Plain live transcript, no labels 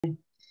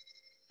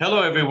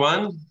Hello,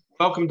 everyone.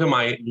 Welcome to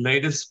my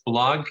latest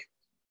blog,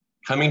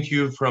 coming to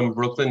you from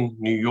Brooklyn,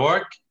 New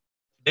York.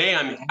 Today,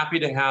 I'm happy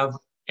to have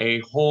a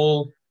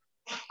whole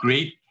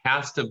great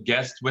cast of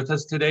guests with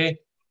us today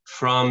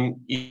from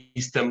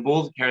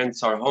Istanbul, Karen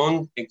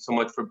Sarhon. Thanks so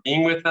much for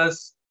being with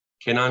us.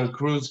 Kenan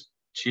Cruz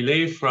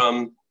Çilli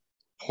from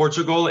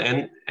Portugal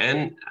and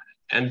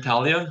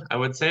Antalya, I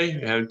would say.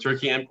 We have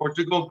Turkey and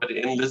Portugal, but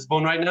in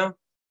Lisbon right now.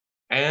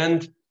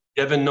 And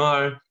Devin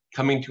Naar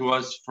coming to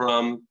us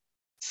from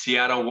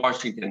Seattle,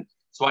 Washington.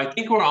 So I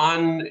think we're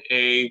on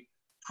a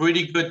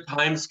pretty good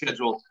time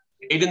schedule.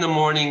 8 in the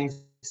morning,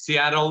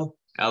 Seattle,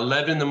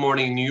 11 in the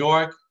morning, New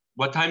York.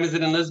 What time is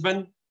it in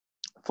Lisbon?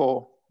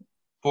 4.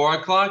 4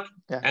 o'clock?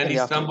 Yeah, and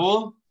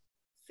Istanbul?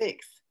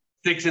 6.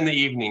 6 in the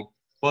evening.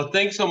 Well,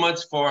 thanks so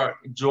much for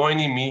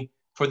joining me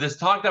for this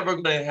talk that we're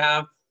going to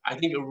have. I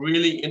think a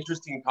really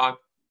interesting talk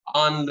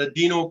on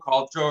Ladino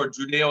culture or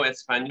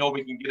Judeo-Espanol.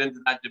 We can get into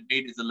that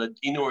debate. Is it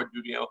Ladino or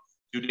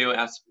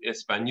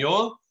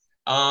Judeo-Espanol?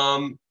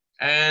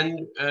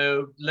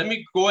 Let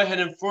me go ahead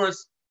and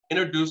first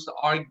introduce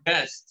our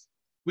guest.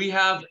 We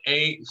have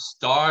a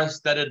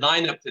star-studded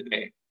lineup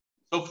today.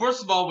 So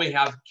first of all, we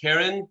have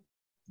Karen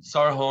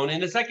Sarhon.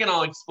 In a second,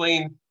 I'll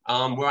explain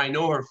where I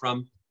know her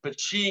from. But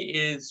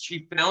she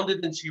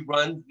founded and she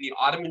runs the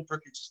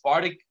Ottoman-Turkish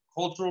Sephardic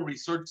Cultural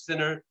Research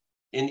Center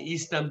in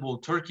Istanbul,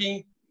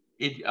 Turkey,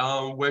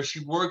 where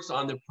she works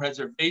on the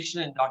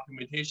preservation and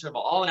documentation of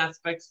all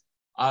aspects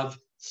of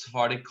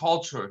Sephardic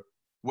culture,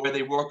 where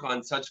they work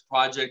on such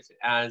projects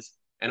as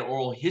an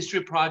oral history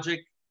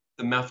project,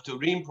 the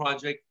Mafturim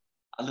project,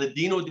 a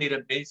Ladino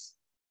database,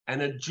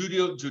 and a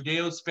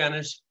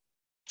Judeo-Spanish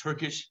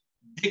Turkish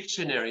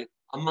dictionary,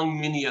 among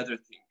many other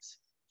things.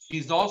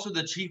 She's also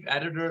the chief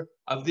editor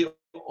of the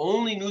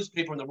only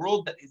newspaper in the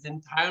world that is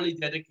entirely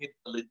dedicated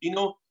to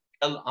Ladino,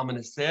 El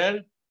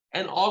Amanecer,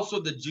 and also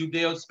the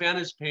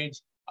Judeo-Spanish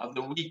page of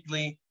the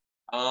weekly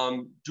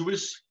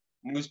Jewish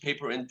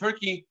newspaper in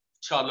Turkey,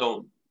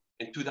 Shalom.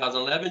 In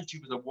 2011, she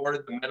was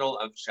awarded the Medal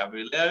of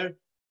Chevalier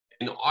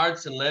in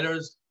Arts and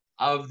Letters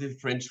of the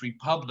French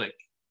Republic.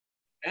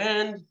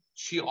 And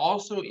she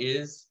also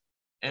is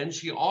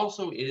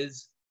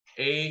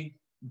a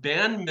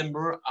band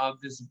member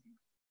of this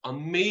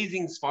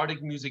amazing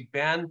Sephardic music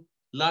band,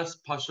 Las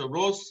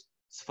Pastoros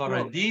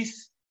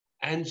Sfaradis,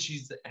 and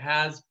she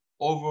has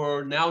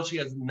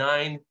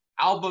 9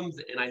 albums,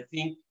 and I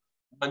think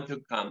one to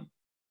come.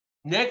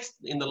 Next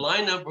in the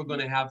lineup, we're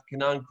going to have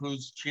Kenan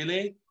Cruz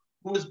Çilli,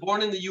 who was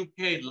born in the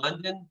UK,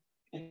 London,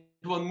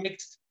 into a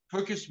mixed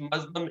Turkish,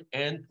 Muslim,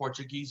 and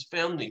Portuguese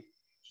family.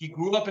 He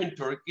grew up in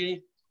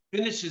Turkey,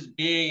 finished his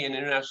BA in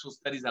International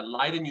Studies at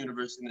Leiden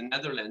University in the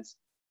Netherlands,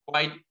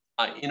 quite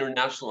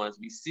international as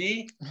we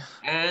see.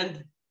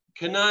 And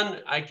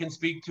Kenan, I can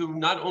speak to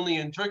not only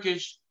in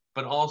Turkish,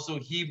 but also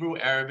Hebrew,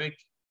 Arabic,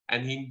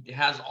 and he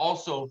has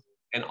also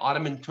an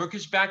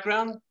Ottoman-Turkish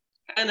background.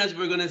 And as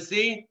we're going to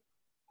see,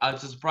 to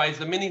surprise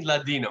the many,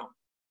 Ladino.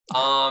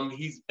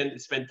 He's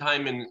spent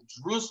time in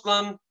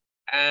Jerusalem,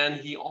 and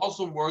he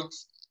wrote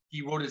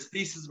his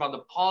thesis about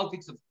the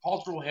politics of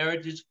cultural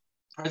heritage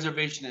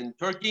preservation in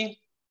Turkey,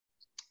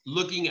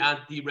 looking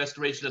at the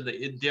restoration of the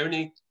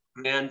Edirne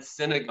Grand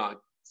Synagogue,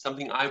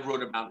 something I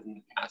wrote about in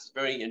the past,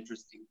 very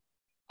interesting.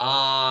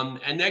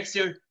 And next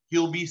year,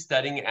 he'll be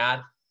studying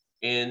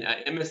in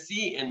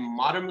MSc in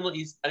Modern Middle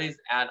East Studies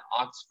at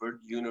Oxford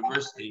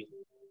University.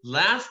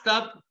 Last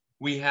up,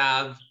 we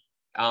have,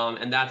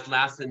 and that's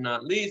last and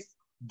not least,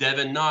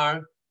 Devin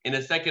Naar. In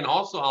a second,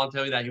 also, I'll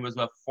tell you that he was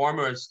a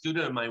former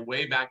student of mine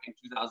way back in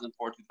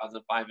 2004,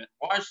 2005 at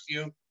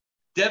WashU.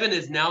 Devin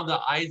is now the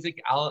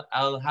Isaac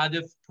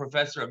Alhadeff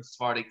Professor of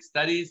Sephardic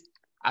Studies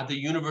at the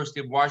University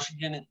of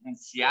Washington in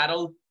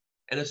Seattle,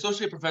 an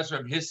Associate Professor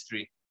of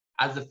History.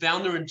 As the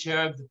founder and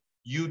chair of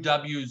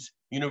UW's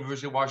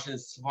University of Washington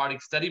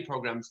Sephardic Study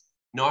programs,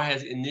 Naar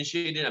has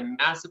initiated a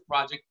massive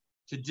project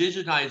to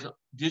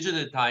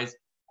digitize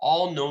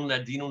all known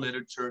Ladino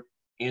literature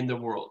in the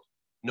world.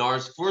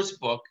 Naar's first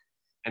book,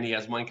 and he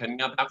has one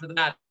coming up after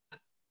that,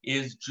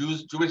 is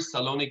Jewish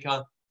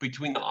Salonika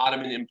Between the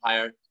Ottoman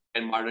Empire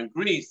and Modern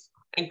Greece.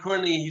 And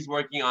currently he's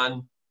working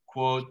on,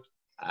 quote,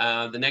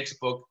 the next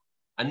book,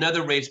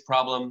 Another Race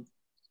Problem,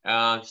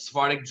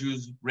 Sephardic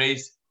Jews,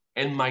 Race,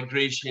 and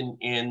Migration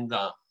in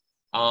the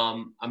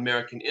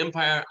American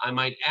Empire. I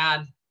might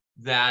add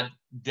that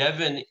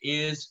Devin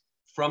is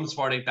from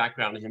Sephardic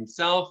background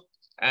himself,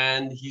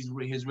 and he's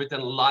written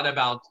a lot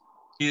about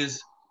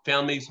his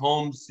family's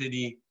home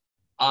city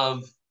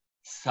of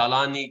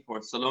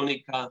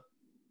Salonika,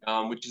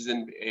 which is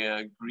in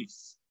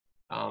Greece,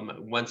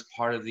 once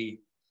part of the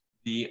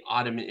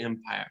Ottoman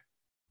Empire.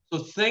 So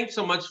thanks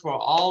so much for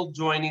all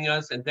joining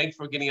us, and thanks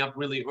for getting up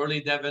really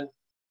early, Devin.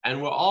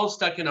 And we're all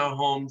stuck in our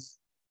homes.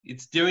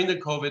 It's during the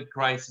COVID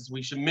crisis.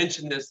 We should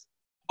mention this.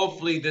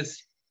 Hopefully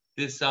this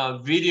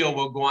video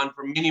will go on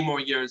for many more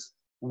years,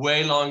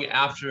 way long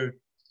after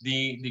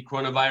the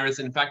coronavirus.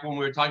 In fact, when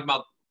we were talking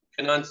about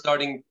Kenan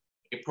starting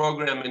a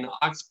program in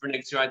Oxford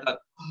next year, I thought,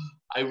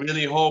 I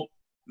really hope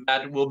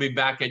that we'll be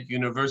back at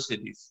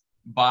universities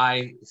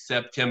by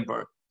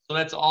September. So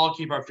let's all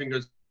keep our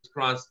fingers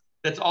crossed.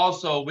 Let's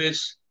also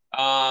wish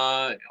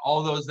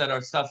all those that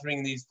are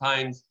suffering these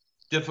times,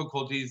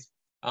 difficulties.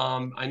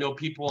 I know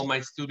people,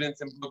 my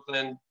students in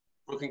Brooklyn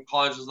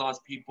College has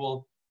lost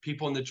people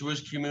in the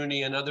Jewish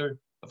community and other,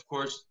 of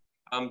course,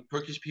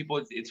 Turkish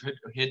people. It's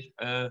hit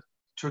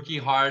Turkey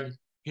hard,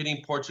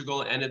 hitting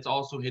Portugal, and it's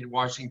also hit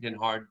Washington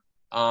hard.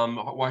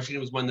 Washington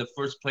was one of the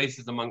first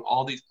places among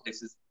all these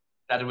places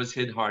that it was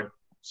hit hard.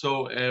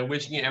 So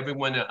wishing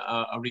everyone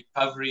a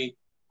recovery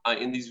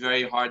in these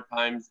very hard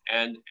times,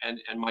 and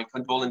my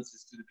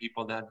condolences to the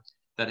people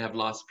that have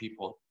lost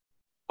people.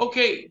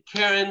 Okay,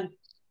 Karen,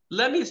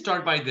 let me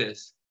start by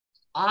this.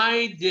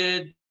 I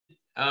did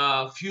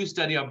a few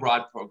study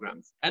abroad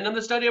programs, and on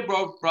the study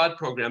abroad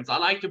programs, I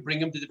like to bring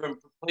them to different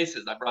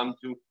places. I brought them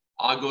to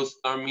Agos,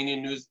 the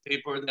Armenian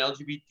newspaper, the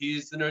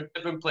LGBT Center,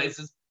 different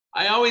places.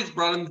 I always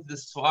brought them to the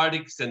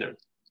Sephardic Center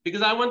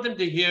because I want them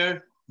to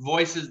hear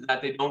voices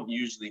that they don't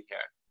usually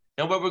hear.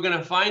 And what we're going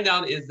to find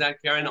out is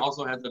that Karen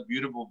also has a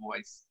beautiful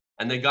voice,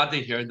 and they got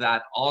to hear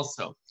that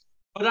also.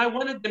 But I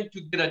wanted them to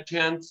get a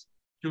chance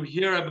to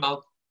hear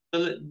about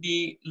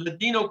the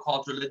Ladino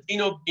culture,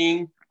 Ladino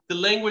being the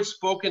language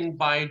spoken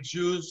by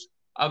Jews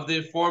of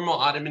the former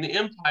Ottoman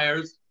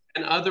empires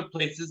and other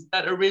places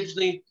that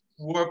originally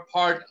were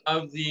part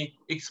of the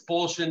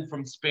expulsion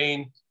from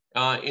Spain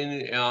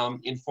in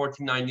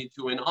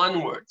 1492 and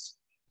onwards.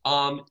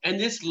 And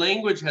this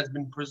language has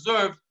been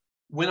preserved.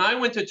 When I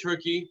went to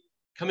Turkey,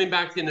 coming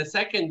back in a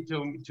second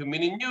to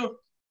meeting you,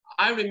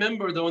 I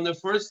remember though, one of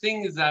the first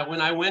things that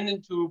when I went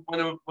into one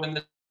of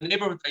the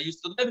neighborhoods I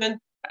used to live in,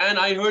 and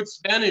I heard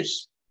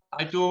Spanish.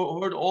 I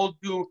heard all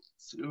two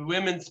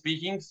women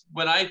speaking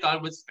what I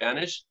thought was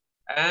Spanish,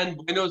 and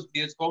buenos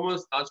dias, como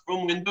estás,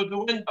 from window to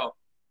window.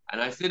 And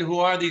I said, who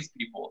are these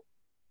people?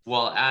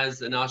 Well,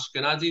 as an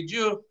Ashkenazi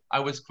Jew, I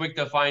was quick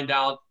to find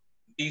out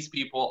these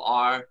people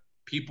are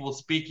people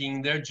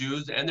speaking, they're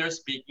Jews, and they're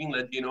speaking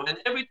Ladino. And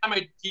every time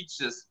I teach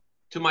this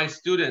to my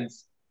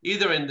students,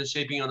 either in the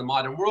Shaping of the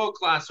Modern World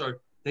class,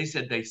 or they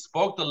said they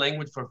spoke the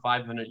language for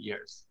 500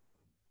 years.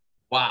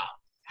 Wow,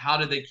 how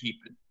did they keep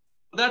it?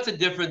 Well, that's a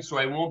different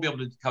story. I won't be able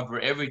to cover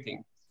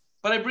everything.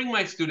 But I bring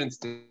my students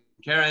to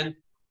Karen,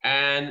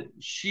 and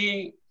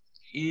she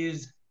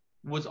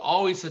was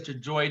always such a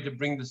joy to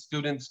bring the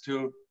students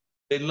to.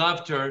 They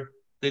loved her.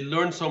 They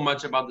learned so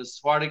much about the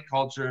Sephardic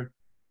culture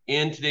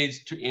in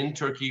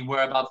Turkey,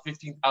 where about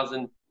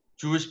 15,000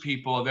 Jewish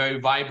people, a very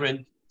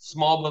vibrant,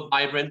 small but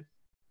vibrant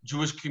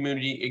Jewish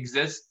community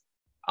exists.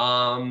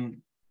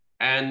 And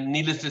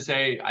needless to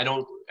say, I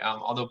don't,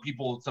 although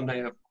people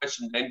sometimes have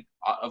questions, and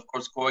of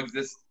course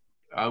coexist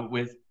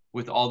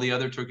with all the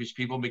other Turkish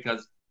people,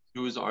 because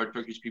Jews are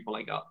Turkish people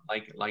like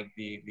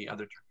the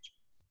other Turkish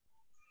people.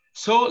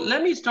 So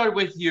let me start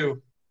with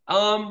you.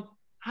 What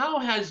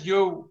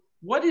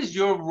is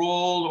your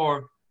role,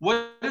 or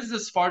what is the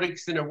Sephardic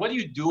Center? What do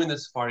you do in the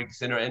Sephardic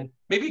Center? And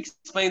maybe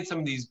explain some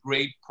of these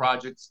great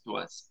projects to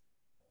us.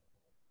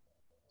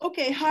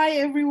 Okay, hi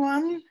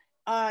everyone.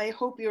 I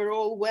hope you're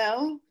all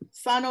well,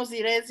 sanos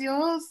y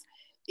regios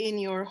in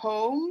your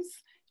homes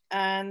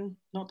and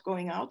not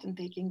going out and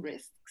taking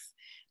risks.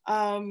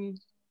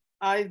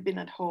 I've been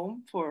at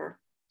home for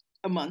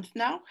a month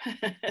now.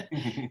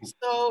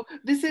 So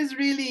this is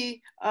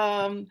really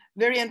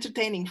very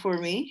entertaining for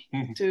me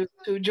to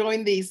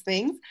join these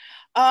things.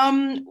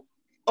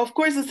 Of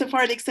course, the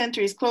Sephardic Center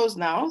is closed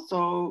now,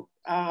 so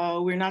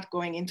we're not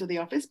going into the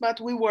office, but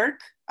we work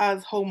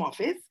as home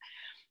office.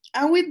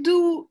 And we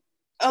do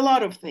a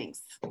lot of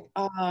things.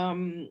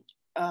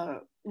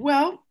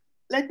 Well,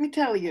 let me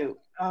tell you,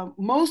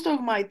 most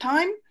of my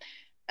time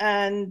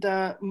and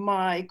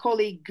my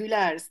colleague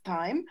Güler's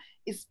time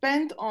is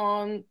spent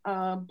on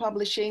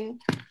publishing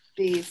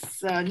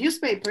this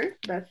newspaper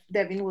that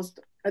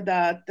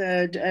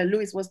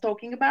Luis was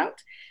talking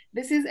about.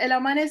 This is El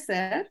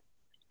Amanecer.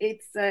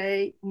 It's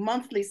a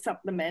monthly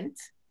supplement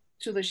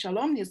to the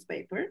Shalom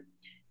newspaper,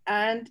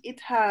 and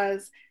it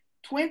has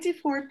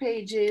 24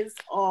 pages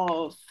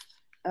of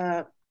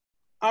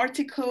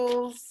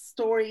articles,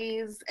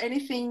 stories,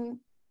 anything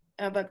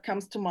that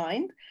comes to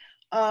mind,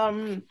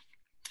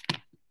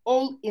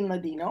 all in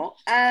Ladino.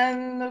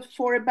 And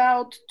for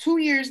about 2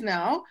 years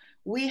now,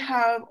 we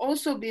have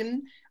also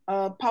been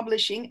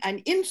publishing an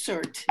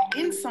insert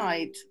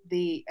inside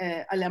the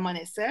Al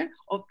Amanecer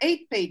of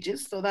 8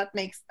 pages, so that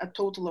makes a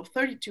total of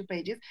 32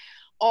 pages,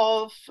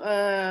 of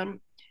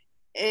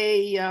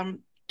a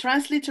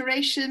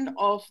transliteration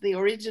of the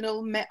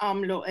original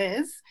Me'am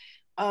Lo'ez,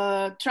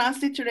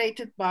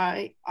 transliterated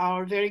by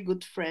our very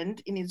good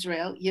friend in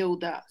Israel,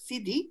 Yehuda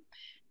Sidi.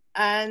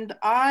 And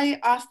I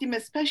asked him a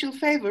special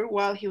favor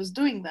while he was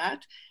doing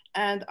that,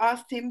 and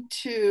asked him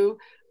to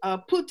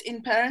put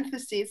in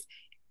parentheses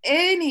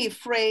any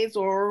phrase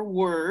or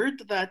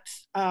word that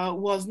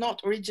was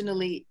not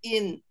originally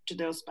in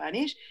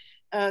Judeo-Spanish,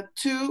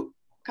 to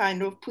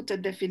kind of put a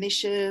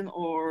definition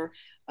or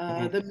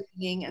the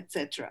meaning,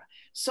 etc.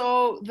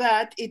 So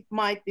that it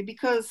might be,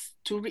 because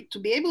to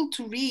be able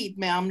to read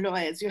Me'am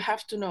Lo'ez, you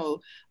have to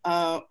know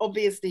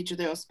obviously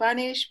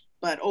Judeo-Spanish,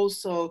 but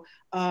also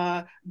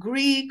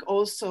Greek,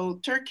 also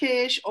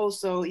Turkish,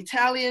 also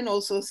Italian,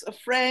 also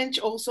French,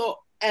 also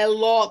a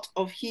lot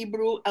of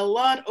Hebrew, a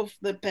lot of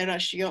the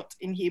parashiot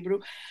in Hebrew.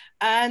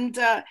 And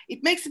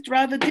it makes it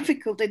rather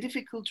difficult, a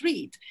difficult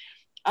read.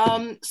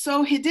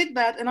 So he did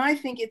that, and I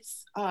think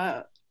it's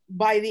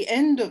by the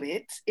end of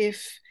it,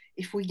 if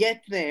we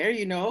get there,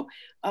 you know,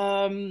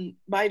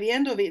 by the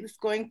end of it, it's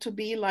going to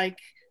be like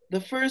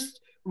the first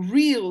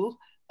real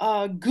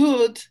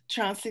good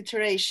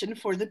transliteration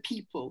for the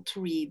people to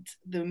read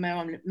the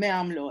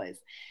Me'am Loez.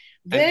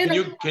 Then,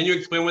 can you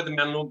explain what the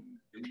Me'am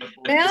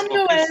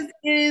Loez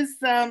is?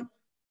 An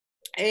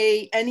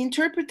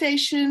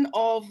interpretation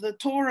of the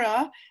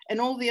Torah and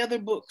all the other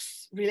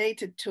books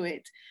related to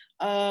it.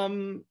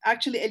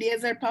 Actually,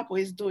 Eliezer Papo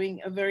is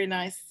doing a very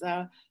nice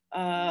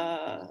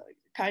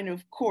kind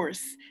of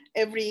course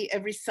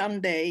every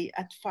Sunday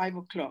at 5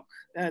 o'clock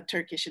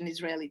Turkish and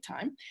Israeli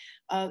time.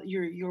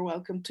 You're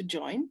welcome to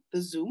join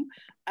the Zoom.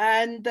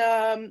 And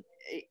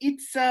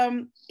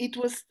it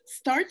was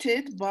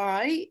started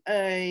by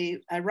a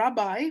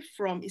rabbi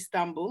from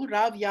Istanbul,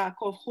 Rav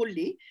Yaakov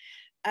Hulli,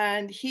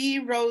 and he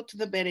wrote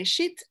the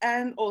Bereshit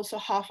and also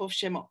half of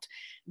Shemot.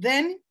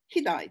 Then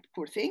he died,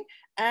 poor thing,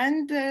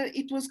 and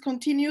it was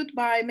continued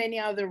by many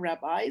other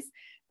rabbis,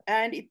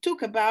 and it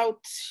took about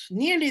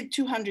nearly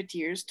 200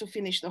 years to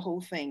finish the whole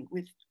thing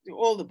with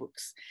all the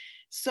books.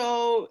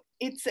 So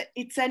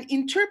it's an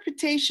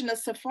interpretation, a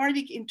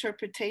Sephardic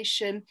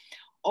interpretation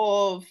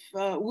of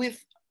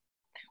with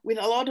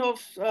a lot of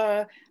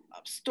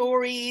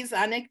stories,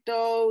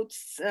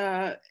 anecdotes,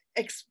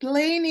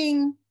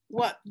 explaining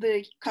what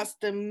the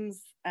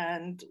customs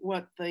and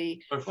what the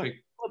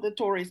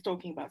Torah is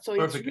talking about. So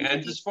perfect. Really,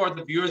 and just for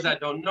the viewers that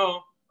don't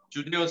know,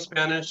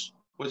 Judeo-Spanish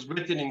was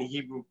written in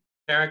Hebrew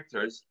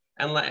characters,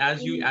 and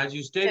as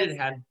you stated,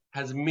 yes,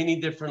 has many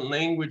different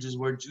languages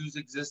where Jews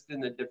exist in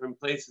the different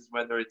places,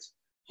 whether it's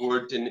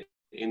words in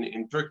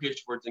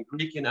Turkish, words in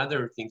Greek, and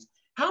other things.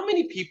 How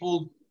many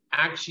people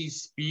actually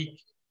speak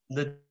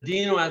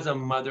Ladino as a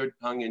mother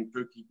tongue in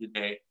Turkey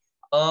today?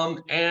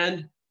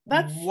 And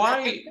that's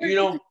why, you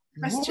know,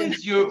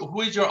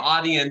 who is your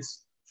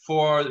audience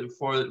for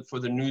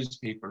the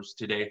newspapers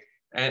today,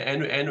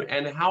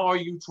 and how are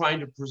you trying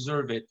to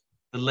preserve it,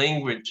 the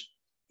language?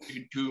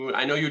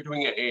 I know you're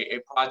doing a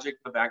project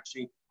of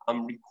actually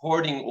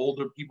recording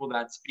older people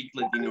that speak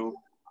Ladino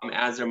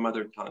as their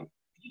mother tongue.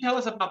 Can you tell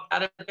us about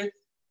that a bit?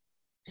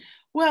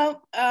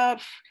 Well,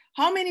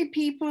 how many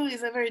people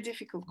is a very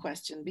difficult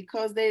question,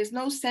 because there is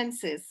no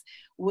census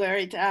where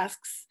it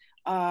asks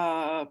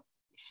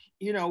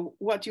you know,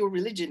 what your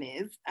religion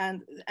is,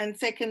 and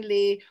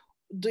secondly,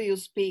 do you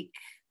speak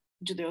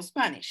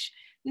Judeo-Spanish?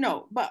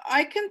 No, but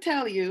I can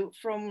tell you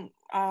from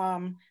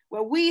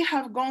well, we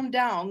have gone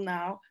down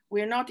now.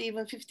 We're not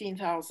even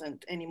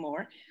 15,000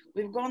 anymore.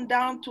 We've gone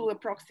down to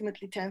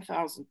approximately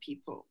 10,000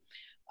 people,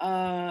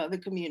 the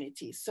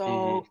community.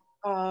 So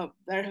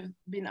there have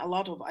been a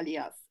lot of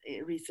aliyahs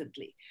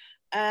recently,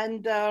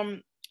 and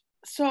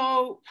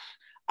so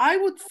I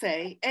would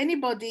say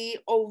anybody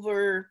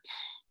over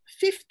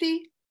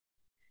 50,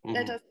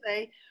 let us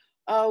say,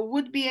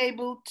 would be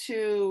able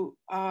to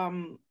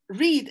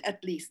read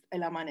at least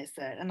El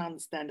Amanecer and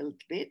understand a little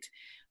bit.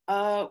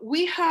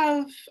 We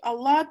have a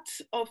lot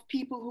of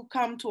people who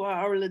come to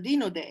our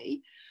Ladino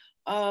Day,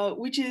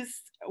 which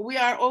is, we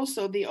are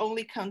also the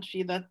only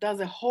country that does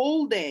a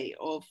whole day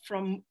of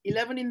from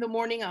 11 in the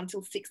morning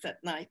until 6 at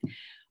night,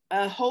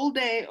 a whole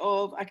day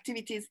of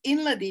activities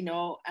in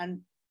Ladino, and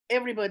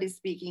everybody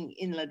speaking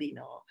in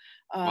Ladino.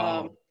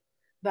 Wow.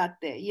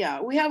 That day.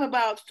 Yeah, we have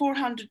about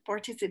 400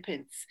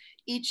 participants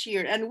each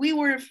year, and we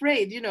were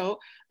afraid, you know,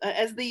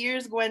 as the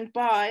years went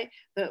by,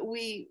 that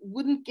we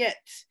wouldn't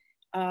get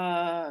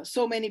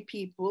so many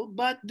people.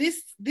 But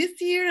this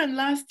year and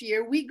last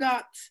year, we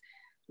got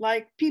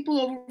like people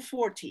over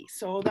 40.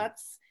 So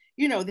that's,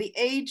 you know, the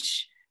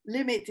age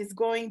limit is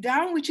going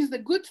down, which is a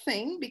good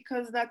thing,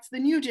 because that's the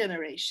new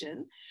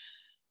generation.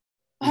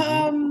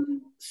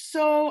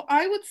 So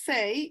I would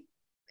say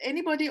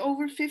anybody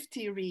over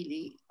 50,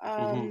 really.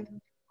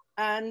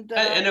 And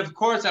of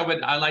course,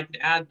 I like to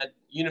add that,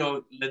 you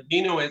know,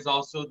 Ladino is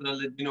also the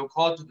Ladino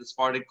culture, the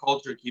Sephardic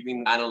culture,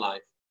 keeping that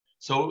alive.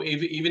 So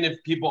even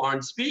if people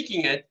aren't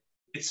speaking it,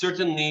 it's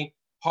certainly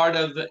part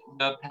of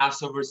the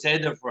Passover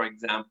Seder, for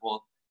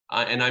example,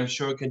 and I'm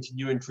sure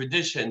continuing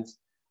traditions.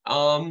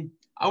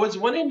 I was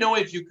wanting to know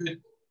if you could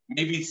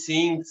maybe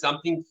sing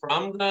something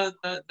from the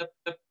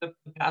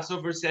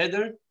Passover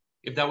Seder,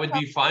 if that would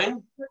be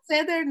fine. The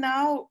Seder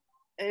now,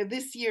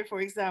 this year,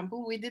 for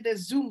example, we did a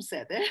Zoom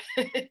Seder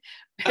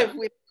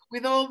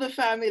with all the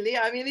family.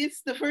 I mean,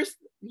 it's the first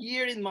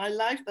year in my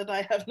life that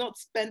I have not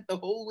spent the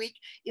whole week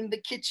in the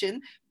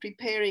kitchen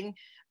preparing,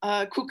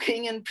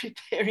 cooking and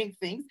preparing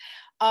things.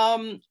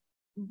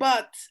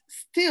 But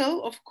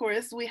still, of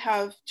course, we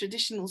have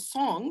traditional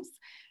songs,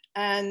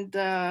 and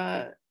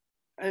I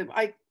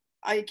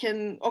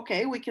can,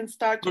 okay, we can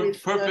start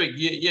with. Perfect.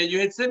 Yeah, you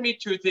had sent me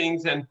two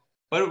things, and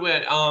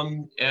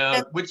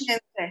which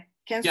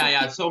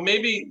Yeah. So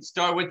maybe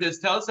start with this.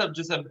 Tell us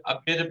just a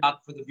bit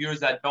about, for the viewers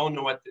that don't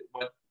know what this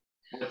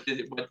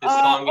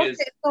song is.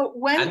 So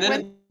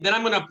then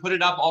I'm gonna put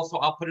it up. Also,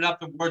 I'll put it up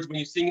the words when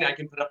you sing it. I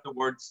can put up the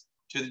words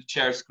to the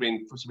share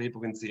screen so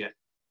people can see it.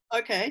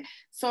 Okay.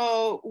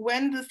 So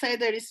when the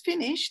seder is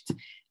finished,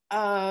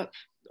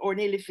 or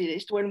nearly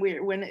finished,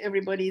 when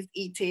everybody's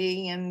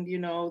eating and you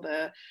know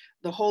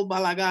the whole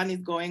balagan is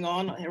going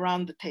on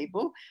around the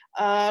table,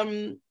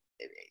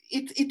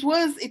 it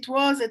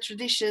was a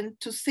tradition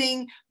to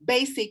sing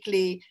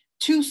basically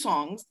two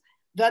songs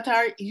that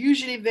are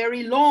usually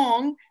very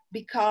long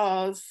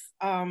because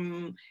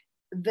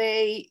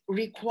they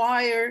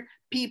require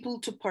people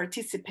to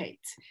participate.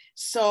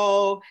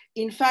 So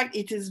in fact,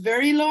 it is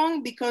very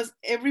long because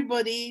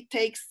everybody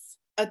takes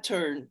a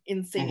turn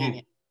in singing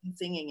it. In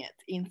singing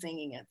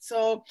it.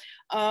 So,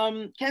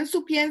 quien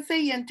supiense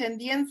y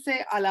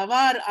entendiense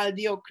alabar al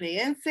Dios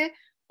creense,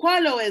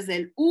 cualo es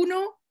el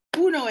uno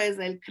es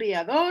el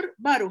creador,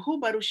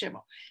 Baruchu Baruch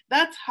Shemo.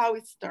 That's how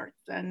it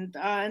starts, and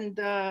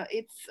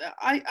it's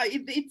I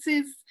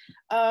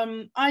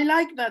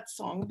like that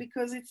song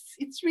because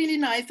it's really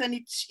nice, and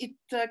it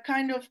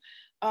kind of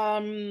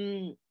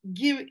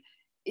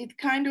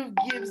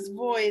gives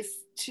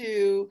voice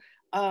to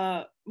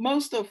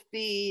most of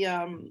the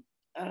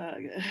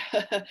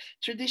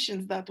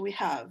traditions that we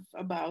have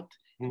about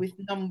with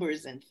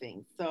numbers and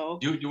things. So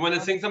you want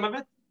to sing some of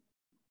it?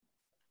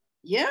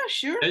 Yeah,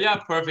 sure. Yeah,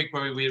 perfect.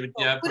 Put up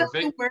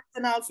the words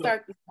and I'll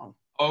start the song.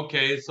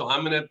 Okay, so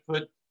I'm gonna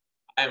put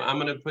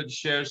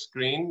share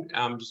screen.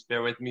 Just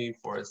bear with me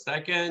for a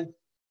second.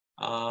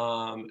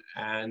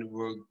 And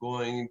we're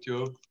going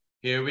to,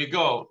 here we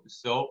go.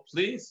 So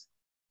please,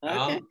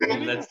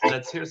 okay.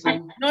 Let's hear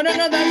some. No,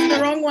 that's the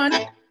wrong one.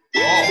 Oh.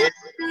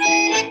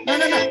 No.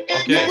 Okay.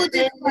 You put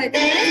it right.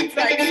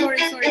 Sorry.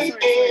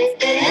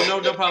 Oh,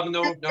 no problem.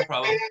 No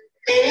problem.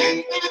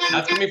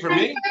 That's coming from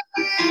me?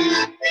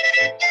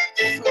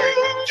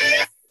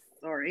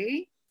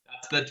 Sorry.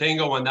 That's the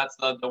tango one. That's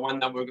the one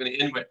that we're going to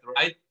end with,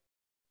 right?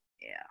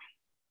 Yeah.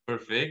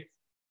 Perfect.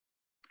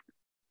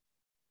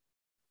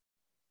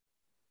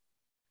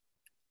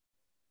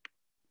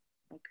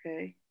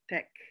 Okay.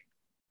 Tech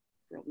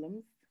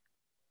problems.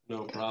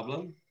 No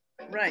problem.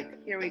 Right.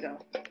 Here we go.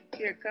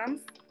 Here it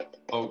comes.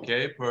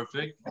 Okay,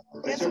 perfect.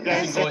 En su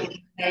piense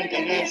y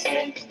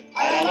entreguense,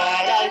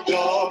 alabar a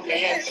Dios,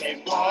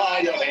 créense,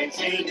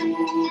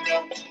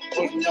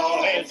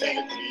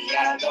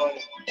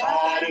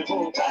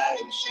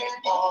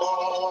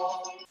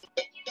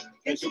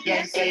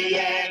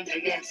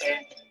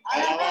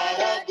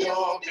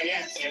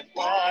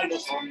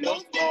 ¿cuáles son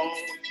los dos?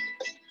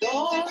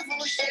 Dos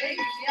Moshe y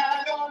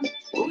Aarón,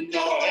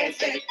 uno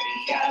es el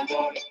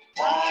Criador,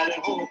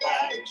 Baruch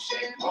Baruch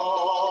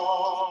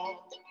Shemo.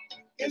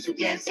 En su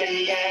piense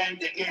y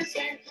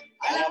entreguense,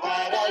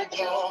 alabar a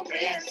Dios,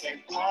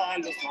 créense,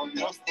 ¿cuáles son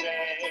los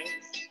tres?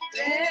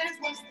 Tres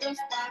vuestros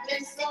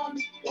padres son,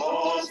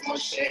 dos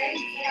Moshe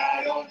y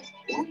Aarón,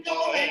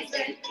 uno es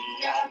el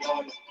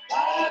Criador,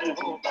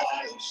 Baruch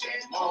Baruch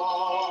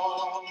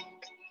Shemo.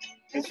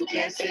 En su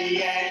piense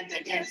y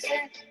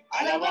entreguense,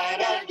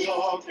 alabar a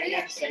Dios,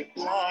 créanse,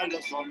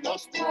 ¿cuáles son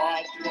los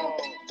cuatro?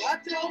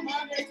 Cuatro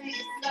madres de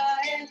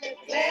Israel,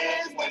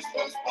 tres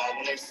vuestros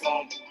padres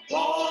son,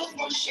 dos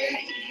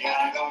Moshe y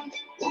Aarón,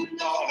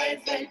 uno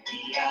es el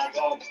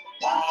Criador,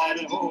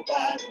 Baruch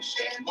Baruch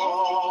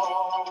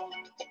Shemo.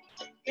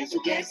 En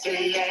su piense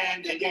y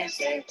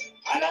entreguense,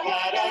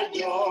 alabar a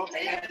Dios,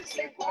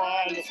 créanse,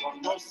 ¿cuáles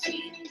son los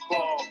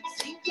cinco?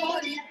 Cinco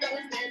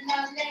libros de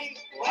la ley,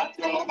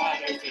 cuatro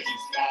madres de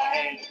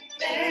Israel,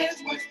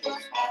 tres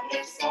vuestros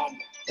padres son,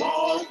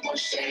 dos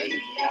Moshe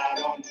y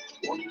Aarón,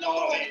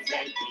 uno es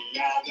el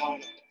Criador,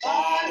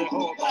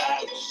 Baruch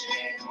Baruch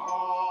Shemo.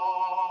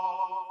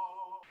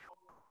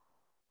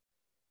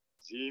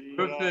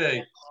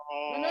 Perfect.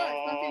 No,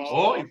 it's not finished.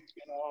 Oh.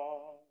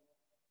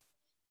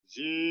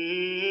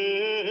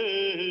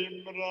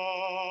 Zimra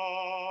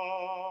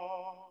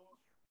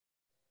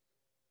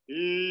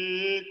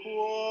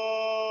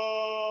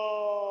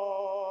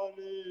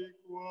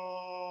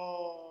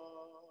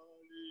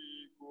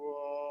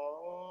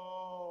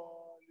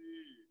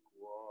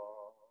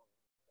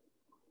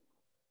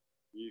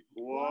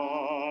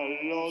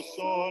igual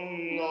son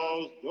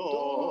los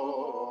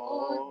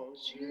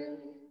dos.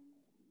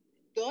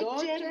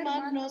 Dos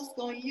hermanos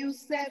con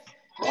Yusef.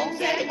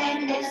 11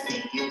 hermanos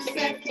y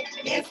Yusef,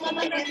 10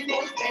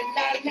 mandamientos de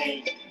la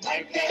ley,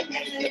 9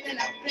 meses de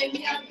la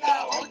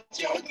premiada,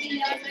 8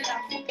 días de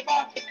la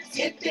fupa,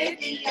 7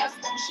 días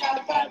con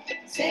Shabbat,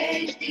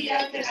 6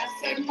 días de la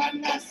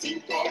semana,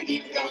 5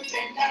 libros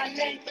de la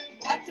ley,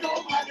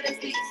 4 madres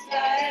de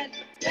Israel,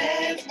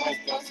 3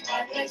 vuestros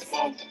padres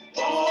son,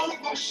 2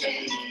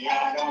 Moshe y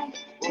Aarón,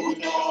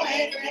 1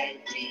 es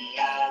el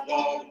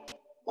Criador,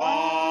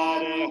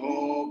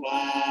 Baruch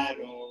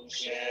Baruch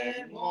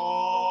Shemo.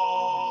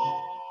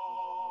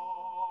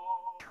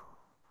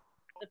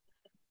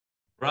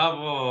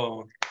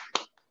 Bravo.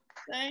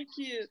 Thank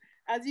you.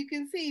 As you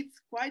can see,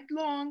 it's quite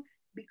long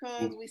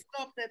because we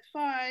stopped at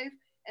 5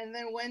 and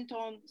then went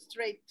on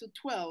straight to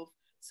 12.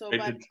 So,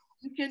 but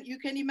you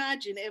can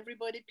imagine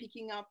everybody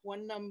picking up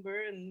one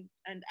number and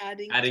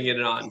adding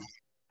it on,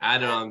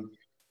 add it on.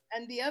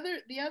 And the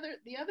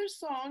other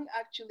song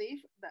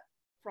actually that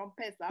from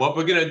Pesach. What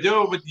we're gonna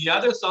do with the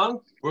other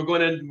song, we're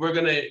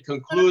gonna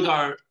conclude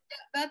our.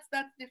 That's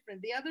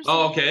different. The other song.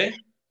 Oh, okay.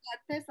 At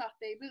Pesach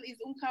table is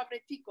un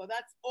cabretico.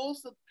 That's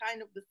also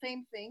kind of the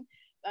same thing.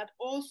 That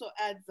also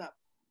adds up,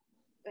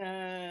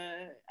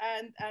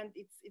 and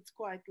it's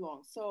quite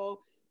long.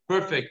 So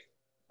perfect.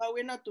 But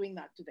we're not doing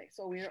that today.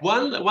 So we're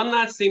one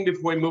last thing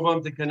before we move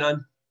on to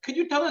Kenan. Could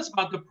you tell us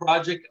about the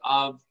project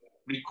of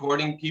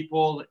recording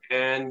people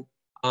and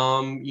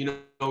you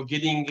know,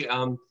 getting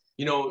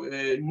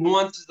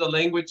nuances of the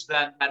language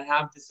that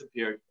have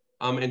disappeared,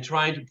 and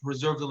trying to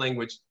preserve the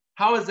language?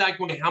 How is that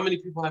going? How many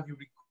people have you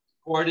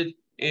recorded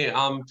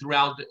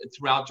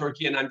throughout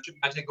Turkey, and I'm sure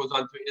it goes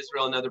on to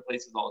Israel and other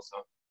places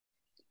also?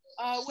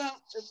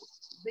 Well,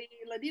 the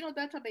Ladino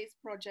database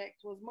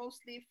project was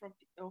mostly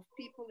of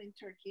people in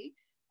Turkey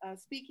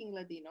speaking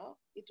Ladino.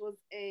 It was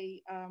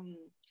a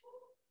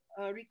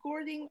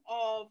recording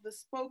of the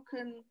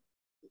spoken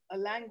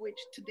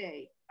language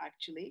today,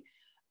 actually,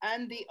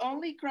 and the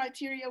only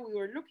criteria we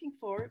were looking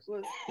for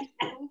was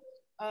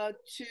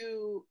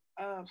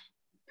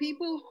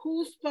people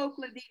who spoke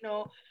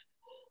Ladino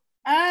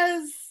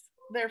as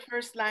their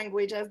first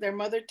language, as their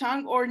mother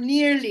tongue, or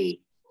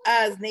nearly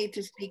as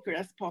native speaker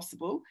as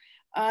possible.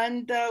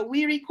 And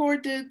we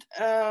recorded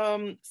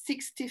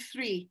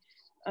 63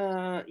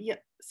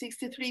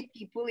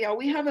 people. Yeah,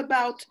 we have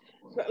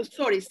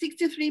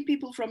 63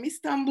 people from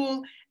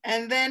Istanbul,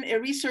 and then a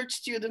research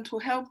student who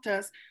helped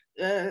us.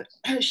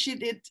 She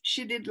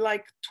did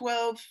like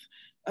 12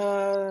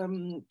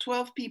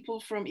 people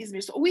from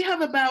Izmir. So we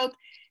have about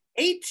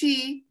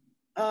 80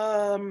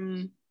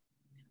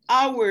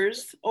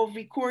 hours of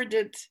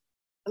recorded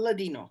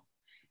Ladino,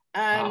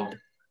 and wow.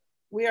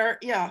 we are,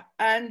 yeah,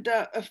 and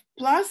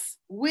plus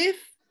with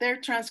their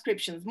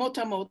transcriptions,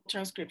 mot-a-mot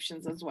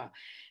transcriptions as well.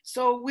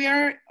 So we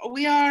are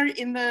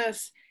in the,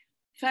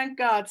 thank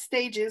God,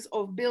 stages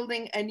of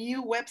building a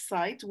new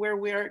website where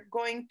we're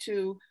going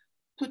to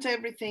put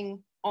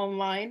everything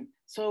online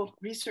so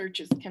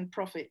researchers can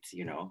profit,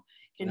 you know,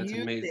 can That's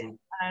use amazing. it.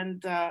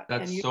 And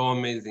that's so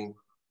amazing.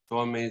 So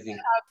amazing.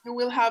 You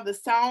will have the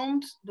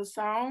sound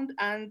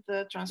and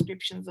the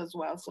transcriptions as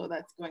well. So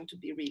that's going to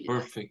be really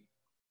perfect.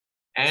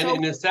 Nice. And so,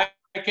 in a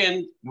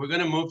second, we're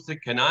going to move to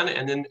Kenan,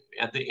 and then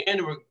at the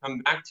end, we're going to come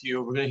back to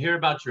you. We're going to hear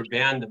about your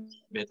band a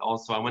bit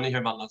also. I want to hear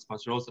about Las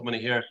Pastoros. I want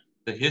to hear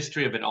the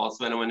history of it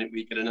also, and I want to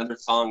get another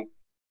song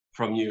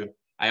from you.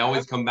 I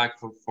always come back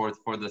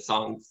for the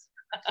songs.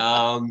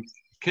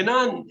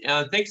 Kenan,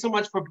 thanks so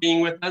much for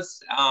being with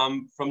us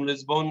from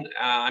Lisbon.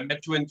 I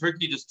met you in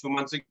Turkey just 2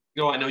 months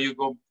ago. I know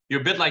you're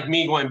a bit like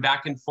me, going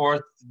back and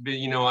forth.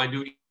 You know, I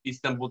do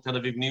Istanbul, Tel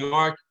Aviv, New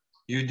York.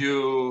 You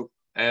do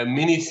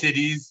mini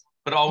cities,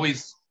 but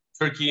always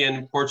Turkey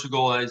and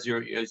Portugal as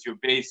your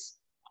base.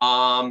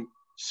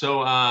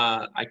 So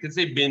I could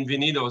say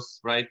bienvenidos,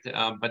 right?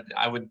 But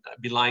I would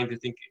be lying to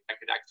think I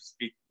could actually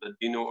speak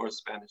Ladino or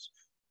Spanish.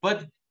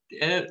 But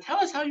tell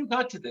us how you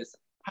got to this.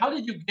 How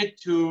did you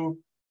get to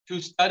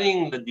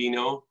studying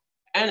Ladino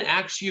and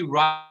actually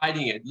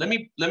writing it? Let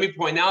me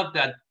point out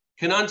that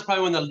Kenan's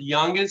probably one of the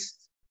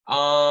youngest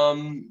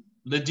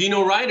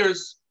Ladino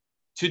writers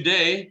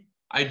today.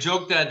 I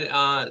joke that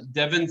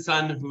Devin's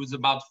son, who's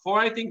about 4,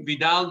 I think,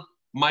 Vidal,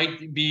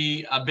 might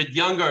be a bit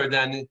younger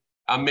than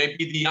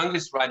maybe the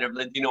youngest writer of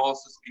Ladino,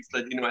 also speaks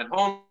Ladino at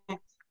home.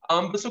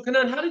 But so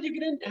Kenan, how did you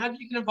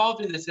get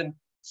involved in this and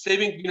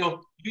saving, you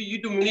know,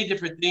 you do many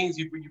different things.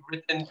 You've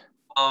written,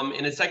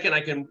 in a second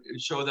I can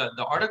show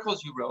the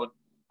articles you wrote.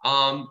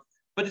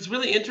 But it's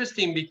really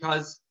interesting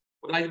because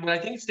what I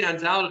think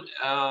stands out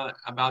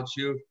about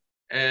you,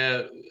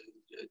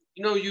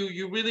 you know,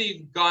 you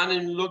really gone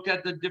and looked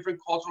at the different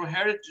cultural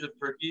heritage of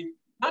Turkey,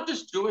 not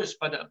just Jewish,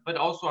 but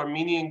also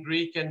Armenian,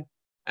 Greek, and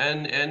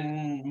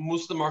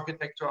Muslim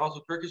architecture,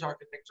 also Turkish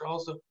architecture,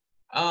 also.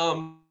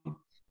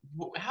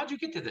 How'd you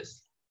get to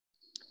this?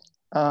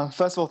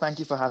 First of all, thank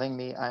you for having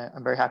me.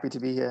 I'm very happy to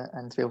be here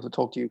and to be able to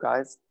talk to you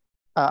guys.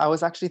 I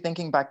was actually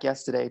thinking back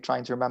yesterday,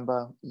 trying to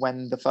remember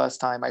when the first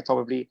time I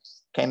probably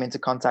came into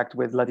contact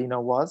with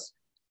Ladino was.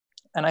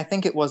 And I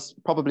think it was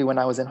probably when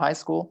I was in high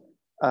school.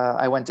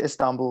 I went to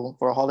Istanbul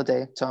for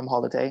a term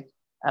holiday,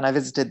 and I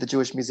visited the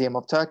Jewish Museum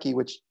of Turkey,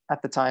 which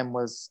at the time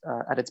was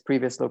at its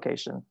previous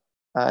location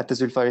at the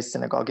Zulfaris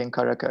Synagogue in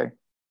Karaköy.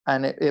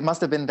 And it must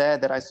have been there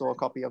that I saw a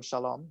copy of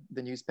Shalom,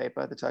 the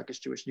newspaper, the Turkish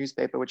Jewish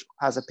newspaper, which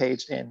has a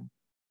page in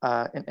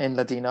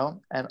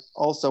Ladino. And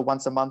also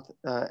once a month,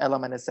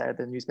 Elam and Eser,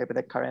 the newspaper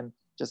that Karen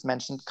just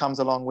mentioned, comes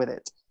along with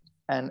it.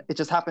 And it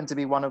just happened to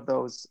be one of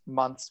those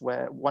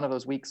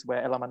weeks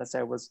where Elam and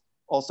Eser was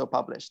also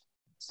published.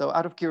 So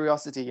out of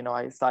curiosity, you know,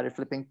 I started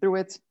flipping through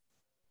it.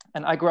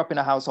 And I grew up in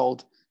a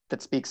household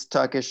that speaks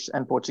Turkish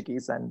and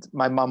Portuguese. And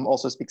my mom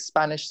also spoke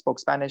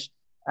Spanish.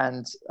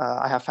 And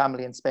I have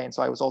family in Spain.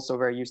 So I was also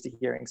very used to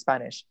hearing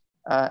Spanish.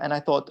 And I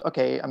thought,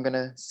 okay, I'm going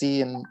to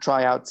see and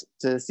try out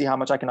to see how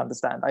much I can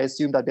understand. I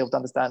assumed I'd be able to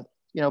understand,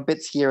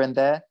 bits here and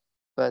there,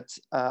 but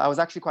I was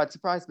actually quite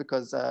surprised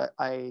because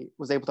I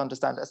was able to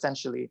understand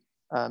essentially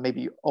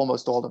maybe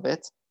almost all of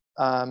it.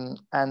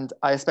 And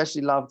I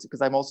especially loved,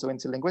 because I'm also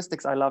into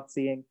linguistics, I loved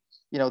seeing,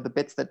 the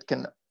bits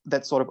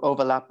that sort of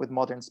overlap with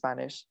modern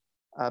Spanish,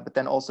 but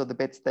then also the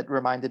bits that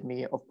reminded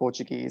me of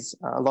Portuguese.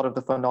 A lot of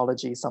the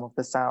phonology, some of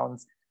the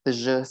sounds, the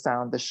j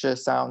sound, the sh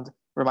sound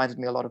reminded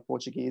me a lot of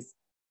Portuguese.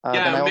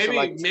 Yeah,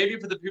 maybe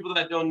for the people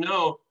that don't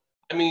know,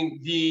 I mean,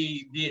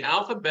 the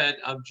alphabet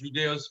of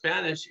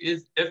Judeo-Spanish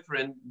is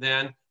different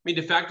than,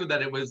 de facto that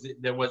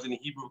there was in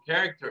Hebrew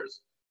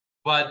characters,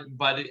 but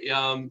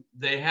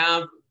they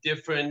have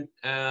different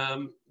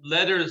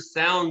letters,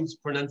 sounds,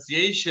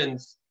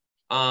 pronunciations.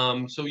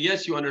 So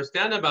yes, you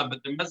understand about, but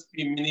there must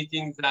be many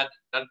things that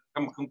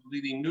come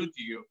completely new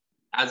to you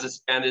as a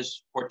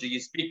Spanish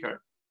Portuguese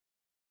speaker.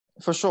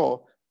 For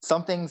sure,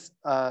 some things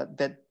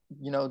that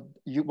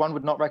one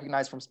would not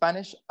recognize from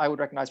Spanish, I would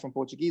recognize from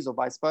Portuguese or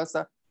vice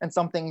versa. And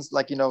some things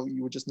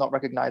you would just not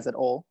recognize at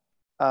all.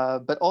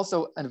 But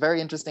also a very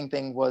interesting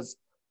thing was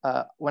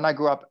when I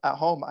grew up at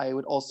home, I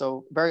would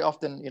also very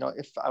often,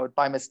 if I would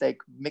by mistake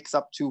mix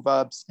up two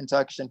verbs in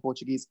Turkish and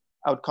Portuguese,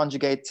 I would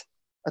conjugate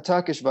a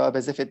Turkish verb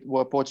as if it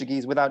were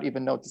Portuguese without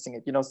even noticing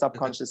it,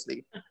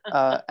 subconsciously.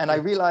 And I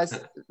realized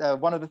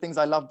one of the things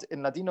I loved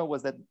in Ladino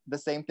was that the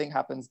same thing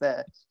happens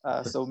there.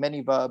 So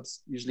many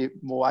verbs, usually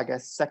more, I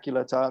guess,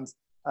 secular terms.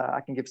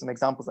 I can give some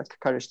examples like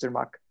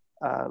karıştırmak,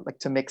 like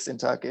to mix in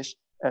Turkish,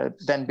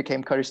 then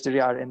became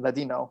karıştırıyor in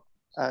Ladino.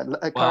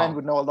 Karen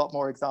would know a lot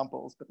more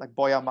examples, but like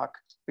boyamak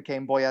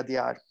became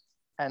boyadiyar.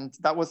 And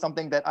that was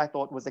something that I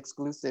thought was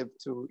exclusive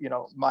to,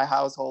 my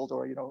household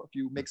or, a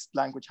few mixed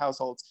language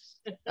households.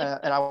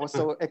 And I was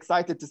so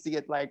excited to see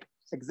it like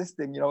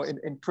existing,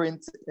 in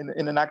print,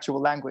 in an actual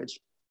language.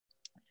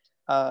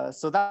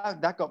 So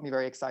that got me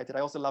very excited. I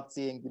also loved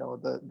seeing,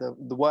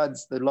 the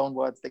words, the loan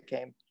words that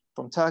came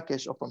from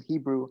Turkish or from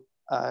Hebrew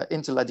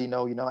into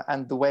Ladino,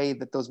 and the way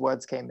that those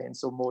words came in.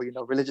 So more,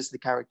 religiously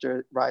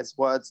characterized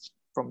words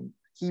from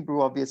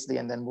Hebrew, obviously,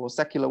 and then more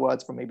secular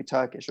words from maybe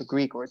Turkish or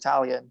Greek or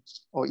Italian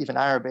or even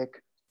Arabic.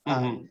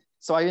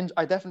 So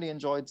I definitely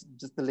enjoyed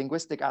just the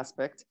linguistic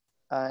aspect.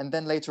 And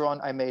then later on,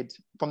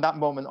 from that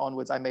moment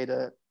onwards, I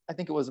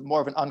think it was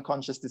more of an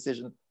unconscious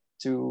decision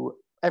to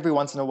every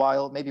once in a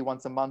while, maybe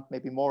once a month,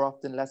 maybe more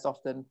often, less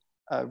often,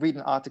 read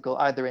an article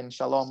either in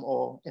Shalom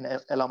or in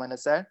El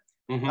Amanecer.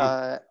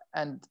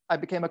 And I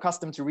became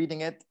accustomed to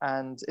reading it.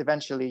 And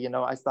eventually,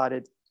 I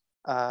started,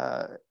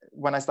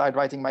 when I started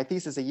writing my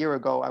thesis a year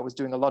ago, I was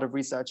doing a lot of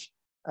research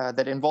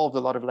that involved a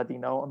lot of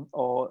Ladino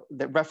or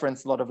that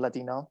referenced a lot of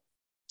Ladino.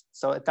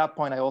 So at that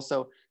point, I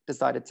also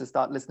decided to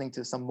start listening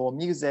to some more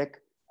music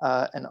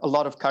and a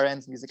lot of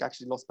Karen's music,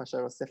 actually, Los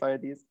Pacheros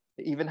Sephardis.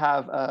 They even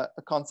have a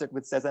concert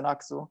with Sezen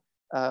Aksu,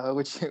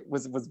 which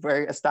was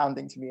very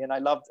astounding to me. And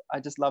I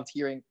just loved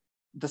hearing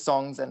the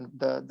songs and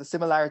the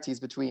similarities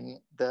between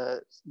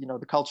the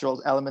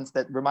cultural elements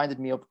that reminded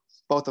me of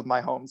both of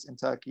my homes in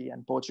Turkey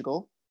and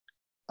Portugal.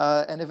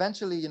 And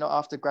eventually,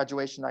 after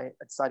graduation, I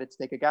decided to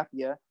take a gap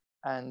year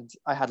and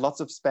I had lots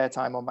of spare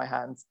time on my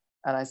hands.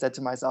 And I said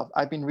to myself,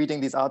 I've been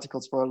reading these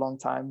articles for a long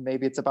time.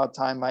 Maybe it's about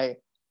time I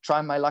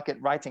try my luck at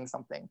writing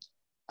something.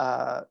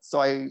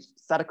 So I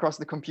sat across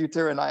the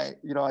computer and I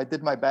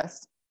did my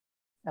best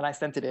and I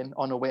sent it in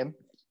on a whim.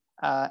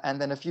 And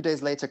then a few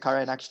days later,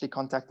 Karen actually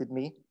contacted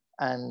me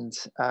and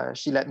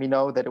she let me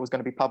know that it was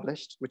going to be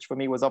published, which for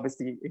me was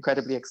obviously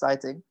incredibly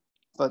exciting.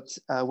 But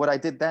what I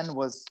did then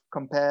was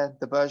compare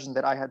the version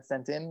that I had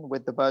sent in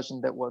with the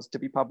version that was to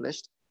be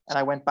published. And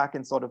I went back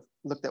and sort of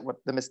looked at what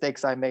the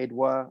mistakes I made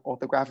were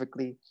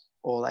orthographically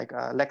or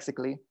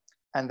lexically.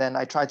 And then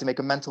I tried to make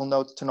a mental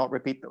note to not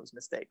repeat those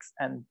mistakes.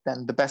 And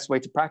then the best way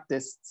to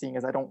practice, seeing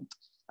as I don't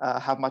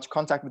have much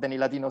contact with any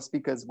Ladino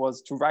speakers,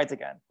 was to write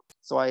again.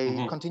 So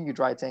I continued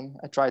writing.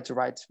 I tried to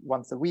write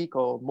once a week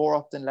or more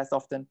often, less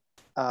often.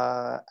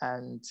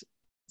 And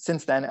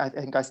since then, I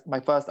think my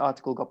first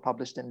article got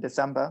published in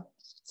December.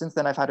 Since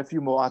then, I've had a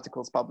few more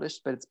articles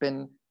published, but it's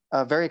been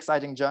a very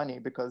exciting journey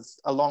because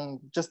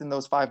just in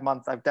those 5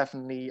 months,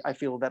 I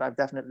feel that I've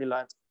definitely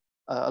learned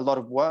a lot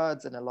of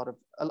words and a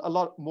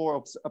lot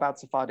more about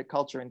Sephardic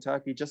culture in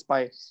Turkey just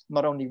by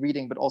not only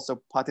reading but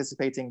also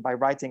participating by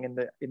writing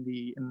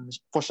in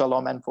for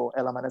Shalom and for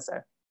El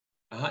Amanecer.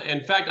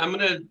 In fact, I'm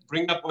going to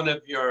bring up one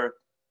of your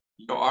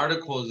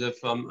articles.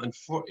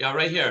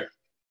 Right here.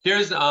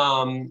 Here's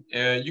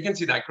you can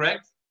see that,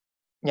 correct?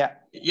 Yeah.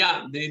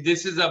 Yeah.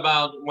 This is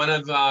about one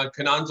of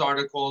Kenan's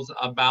articles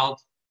about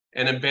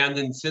an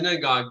abandoned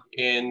synagogue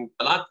in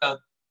Galata,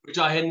 which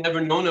I had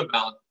never known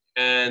about.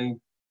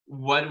 And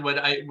what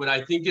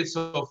I think is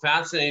so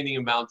fascinating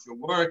about your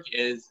work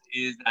is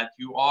that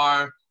you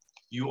are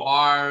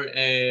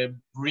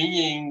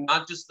bringing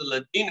not just the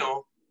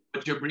Ladino,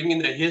 but you're bringing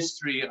the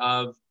history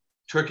of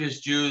Turkish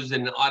Jews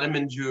and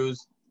Ottoman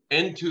Jews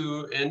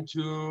into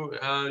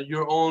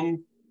your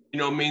own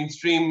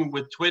mainstream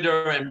with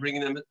Twitter and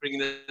bringing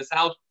this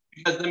out.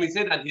 Because let me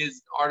say that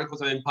his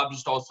articles have been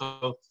published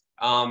also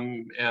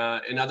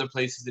in other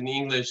places in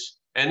English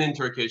and in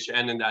Turkish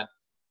and in that.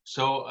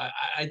 So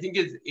I think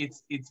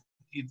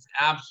it's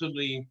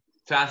absolutely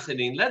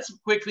fascinating. Let's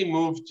quickly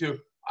move to.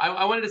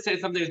 I wanted to say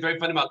something that's very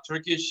fun about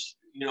Turkish.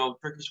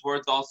 Turkish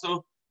words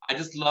also. I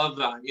just love,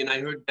 and I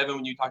heard, Devin,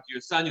 when you talk to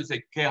your son, you say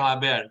 "Ke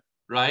haber,"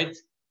 right?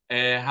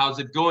 How's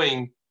it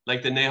going?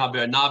 Like the "Ne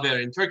haber,"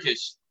 "Naber" in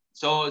Turkish.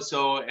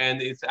 So,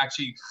 and it's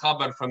actually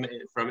 "Haber" from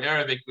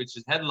Arabic, which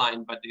is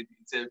headline, but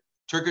it's a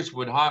Turkish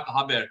word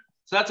 "haber."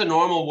 So that's a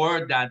normal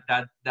word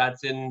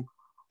that's in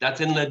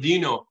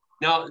Ladino.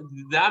 Now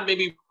that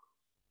maybe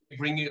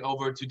bring it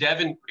over to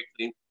Devin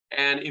quickly.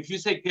 And if you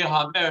say "Ke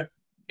haber,"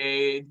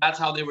 that's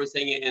how they were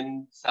saying it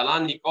in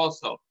Salonik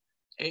also.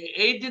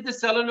 Did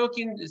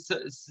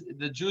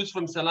the Jews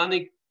from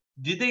Salonik,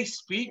 did they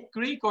speak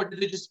Greek, or did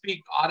they just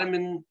speak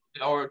Ottoman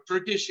or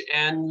Turkish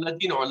and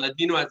Ladino, or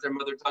Ladino as their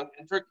mother tongue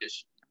and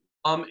Turkish?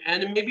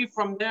 And maybe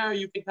from there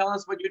you can tell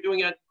us what you're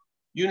doing at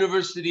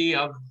University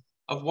of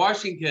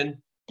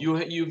Washington.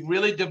 You've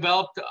really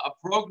developed a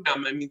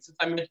program. I mean, since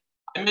I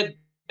met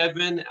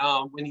Devin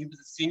when he was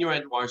a senior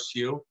at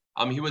WashU.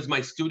 He was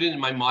my student in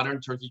my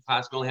modern Turkey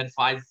class. We only had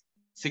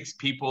 5-6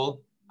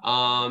 people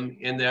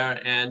in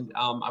there, and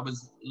I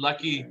was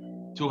lucky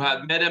to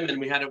have met him, and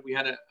we had a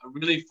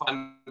really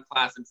fun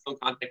class. I'm still in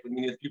contact with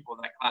many of the people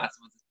in that class.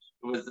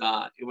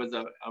 It was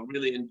a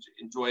really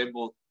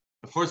enjoyable.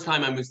 The first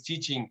time I was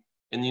teaching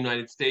in the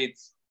United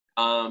States,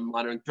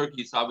 modern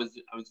Turkey, so I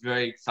was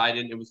very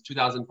excited. It was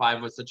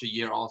 2005 was such a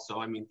year also.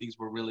 I mean, things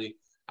were really,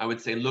 I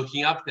would say,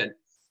 looking up then.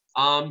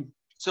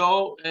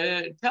 So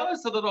tell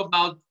us a little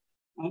about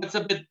what's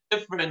a bit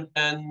different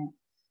than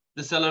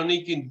the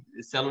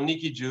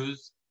Saloniki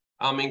Jews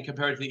in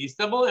comparison to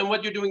Istanbul, and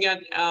what you're doing at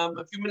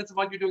a few minutes of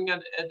what you're doing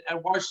at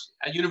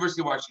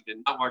University of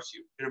Washington, not WashU,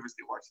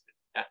 University of Washington.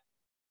 Yeah.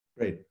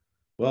 Great.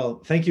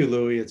 Well, thank you,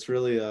 Louis. It's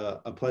really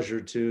a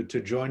pleasure to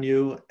join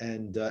you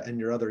and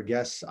your other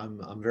guests.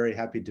 I'm very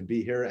happy to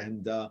be here,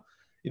 and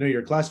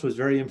your class was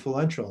very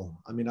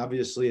influential. I mean,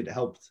 obviously, it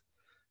helped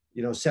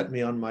set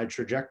me on my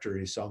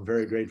trajectory. So I'm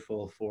very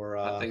grateful for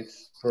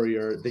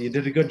that you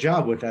did a good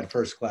job with that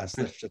first class.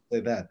 Let's just say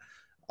that.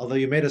 Although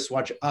you made us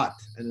watch At,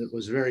 and it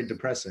was very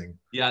depressing.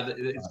 Yeah,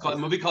 it's called a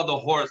movie called The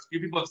Horse. Few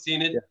people have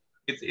seen it. Yeah.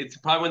 It's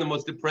probably one of the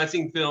most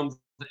depressing films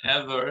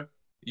ever.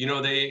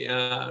 They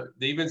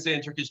even say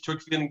in Turkish,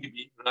 Türk film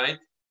gibi, right?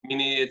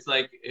 Meaning it's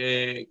like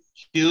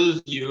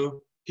kills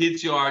you,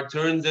 hits you hard,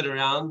 turns it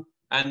around.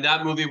 And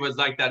that movie was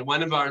like that.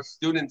 One of our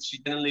students, she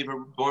didn't leave her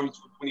dorms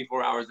for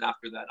 24 hours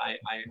after that. I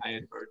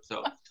had heard.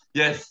 So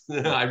yes,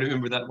 I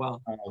remember that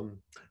well.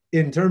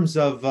 In terms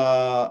of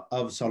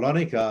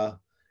Salonika,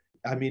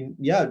 I mean,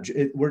 yeah,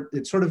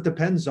 it sort of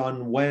depends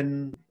on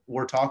when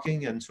we're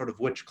talking and sort of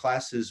which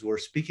classes we're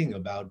speaking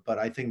about. But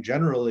I think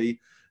generally,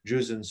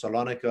 Jews in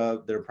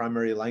Salonika, their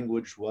primary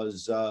language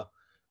was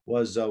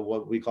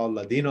what we call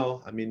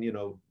Ladino. I mean,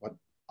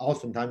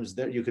 oftentimes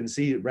there you can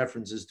see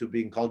references to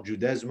being called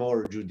Judaismo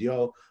or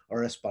Judeo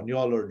or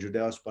Espanol or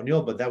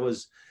Judeo-Spanish, but that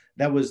was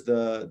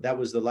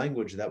the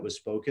language that was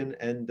spoken.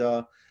 And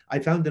I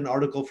found an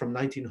article from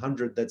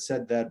 1900 that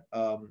said that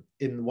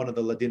in one of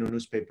the Ladino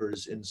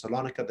newspapers in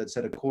Salonika that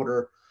said a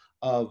quarter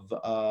of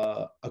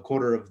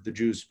the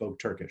Jews spoke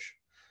Turkish,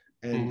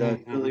 and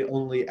really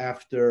only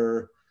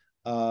after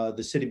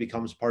the city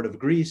becomes part of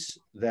Greece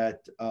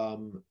that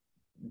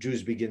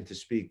Jews begin to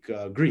speak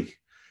Greek.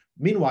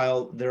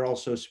 Meanwhile, they're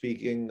also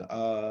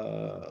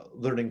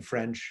learning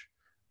French,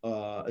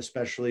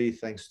 especially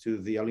thanks to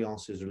the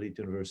Alliance Israélite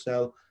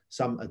Universelle,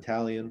 some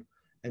Italian,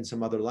 and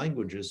some other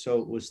languages. So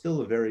it was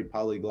still a very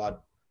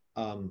polyglot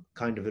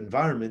kind of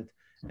environment.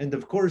 And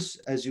of course,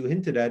 as you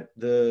hinted at,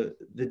 the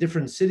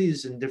different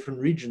cities and different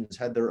regions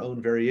had their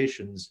own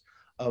variations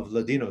of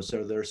Ladino.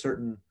 So there are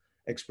certain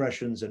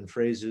expressions and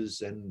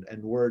phrases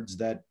and words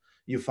that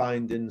you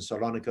find in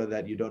Salonika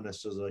that you don't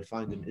necessarily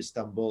find in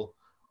Istanbul,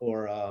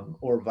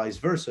 or vice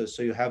versa.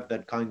 So you have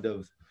that kind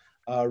of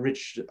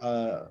rich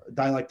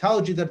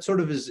dialectology that sort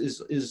of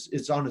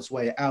is on its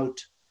way out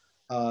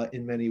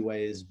in many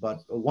ways.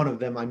 But one of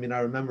them, I mean, I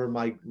remember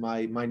my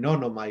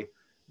nono,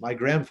 my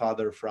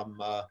grandfather from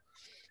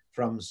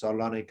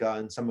Salonika,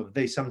 and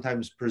they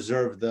sometimes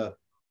preserve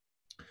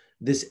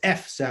this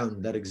F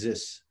sound that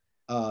exists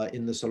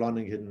in the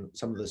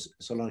some of the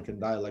Salonican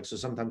dialects. So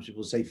sometimes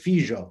people say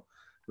fijo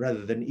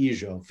rather than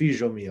ijo,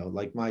 fijo mio,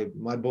 like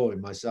my boy,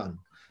 my son.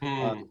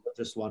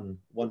 Just one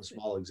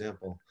small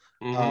example.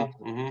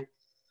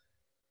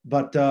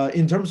 But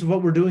in terms of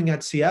what we're doing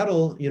at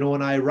Seattle,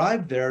 when I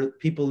arrived there,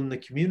 people in the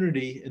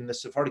community, in the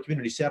Sephardic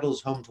community, Seattle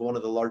is home to one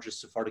of the largest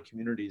Sephardic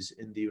communities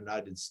in the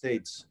United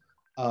States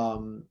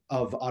of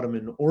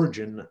Ottoman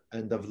origin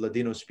and of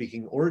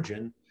Ladino-speaking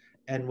origin.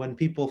 And when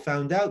people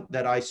found out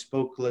that I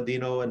spoke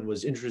Ladino and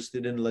was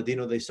interested in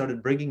Ladino, they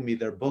started bringing me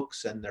their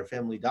books and their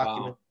family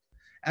documents,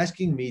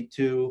 asking me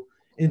to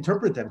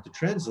interpret them, to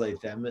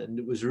translate them. And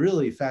it was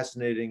really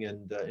fascinating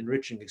and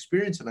enriching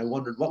experience. And I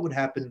wondered what would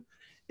happen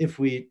if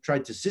we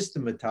tried to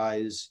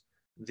systematize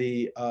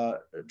the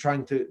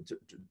trying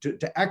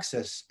to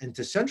access and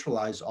to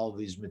centralize all of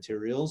these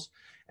materials.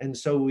 And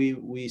so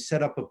we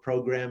set up a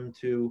program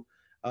to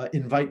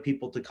invite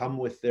people to come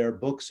with their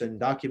books and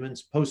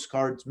documents,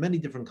 postcards, many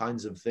different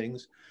kinds of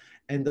things.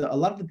 And a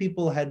lot of the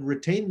people had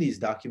retained these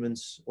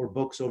documents or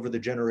books over the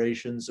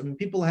generations. I mean,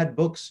 people had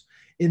books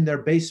in their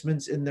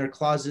basements, in their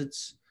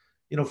closets,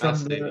 you know,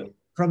 from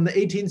the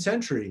 18th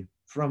century,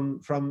 from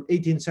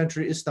 18th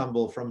century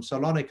Istanbul, from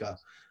Salonika,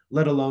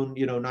 let alone,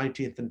 you know,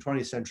 19th and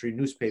 20th century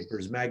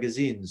newspapers,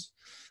 magazines.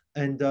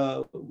 And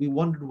we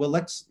wondered, well,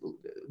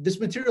 this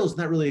material is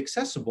not really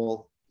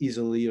accessible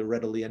easily or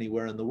readily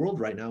anywhere in the world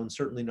right now, and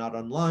certainly not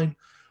online.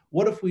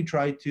 What if we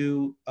try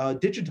to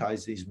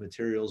digitize these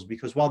materials?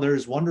 Because while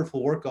there's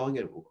wonderful work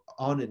going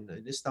on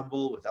in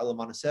Istanbul with Ella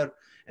Manaser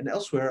and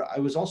elsewhere, I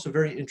was also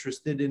very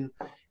interested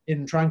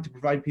in trying to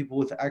provide people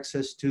with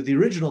access to the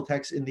original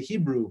text in the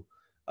Hebrew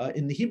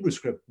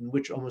script, in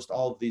which almost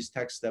all of these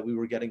texts that we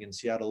were getting in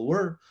Seattle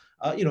were.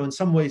 You know, in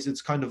some ways,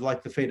 it's kind of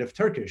like the fate of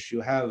Turkish.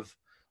 You have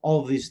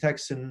all of these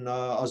texts in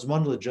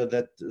Osmanlıca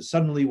that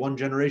suddenly one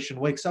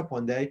generation wakes up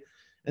one day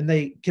and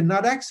they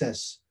cannot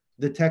access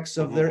the texts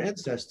of their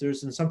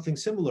ancestors. And something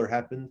similar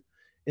happened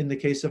in the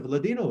case of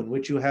Ladino, in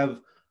which you have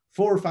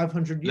 400 or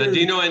 500 years.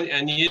 Ladino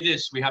and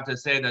Yiddish, we have to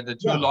say that the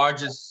two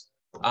largest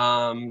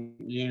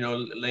you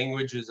know,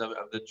 languages of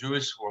the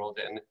Jewish world,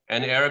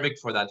 and Arabic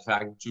for that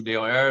fact,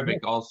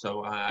 Judeo-Arabic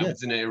also. I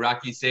was in an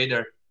Iraqi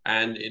Seder,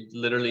 and it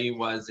literally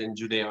was in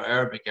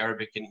Judeo-Arabic,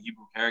 Arabic and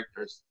Hebrew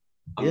characters.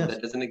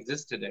 That doesn't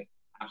exist today.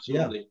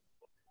 Absolutely.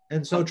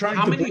 And so trying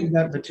to bring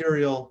that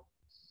material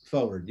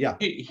forward.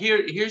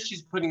 Here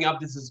she's putting up,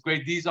 this is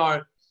great. These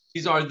are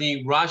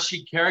the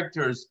Rashi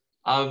characters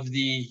of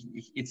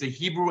it's a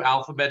Hebrew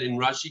alphabet in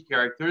Rashi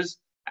characters,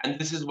 and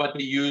this is what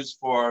they use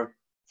for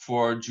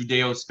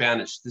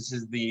Judeo-Spanish. This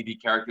is the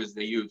characters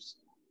they use.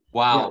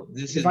 Wow.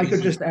 If I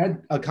could just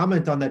add a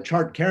comment on that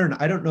chart, Karen,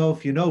 I don't know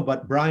if you know,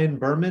 but Brian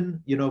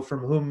Berman, you know,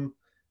 from whom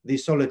the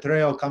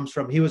Soletreo comes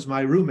from, he was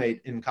my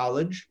roommate in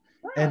college.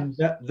 And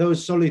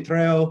those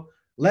Soletreo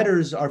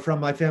letters are from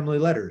my family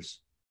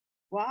letters.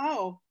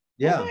 Wow.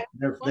 Yeah,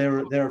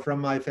 okay. They're from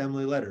my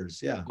family letters.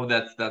 Yeah. Oh,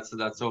 that's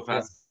so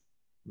fast.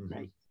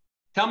 Mm-hmm.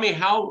 Tell me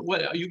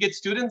what you get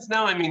students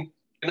now? I mean,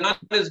 Kenan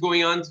is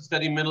going on to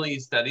study Middle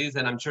East studies,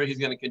 and I'm sure he's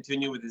going to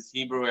continue with his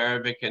Hebrew,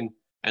 Arabic, and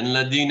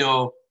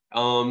Ladino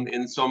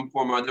in some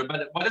form or other.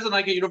 But what is it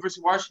like at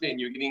University of Washington?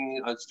 You're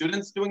getting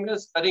students doing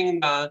this, studying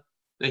the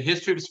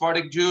history of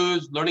Sephardic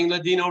Jews, learning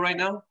Ladino right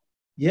now?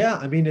 Yeah,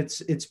 I mean,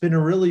 it's been a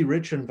really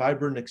rich and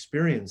vibrant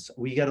experience.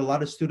 We get a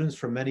lot of students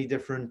from many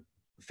different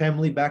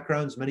family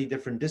backgrounds, many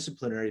different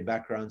disciplinary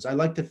backgrounds. I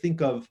like to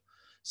think of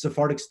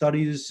Sephardic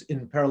studies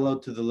in parallel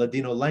to the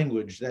Ladino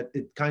language, that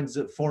it kind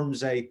of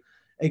forms a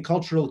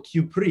cultural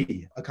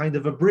cupri, a kind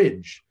of a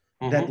bridge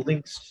that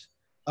links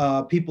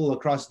people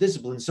across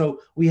disciplines.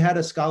 So we had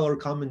a scholar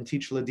come and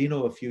teach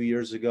Ladino a few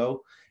years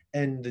ago,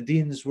 and the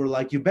deans were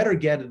like, you better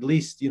get at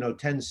least,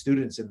 10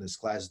 students in this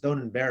class,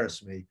 don't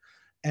embarrass me.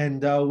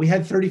 And we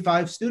had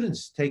 35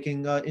 students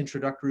taking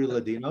introductory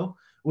Ladino,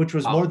 which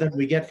was more than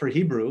we get for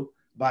Hebrew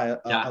and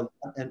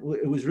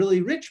it was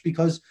really rich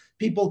because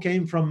people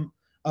came from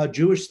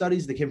Jewish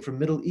studies, they came from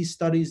Middle East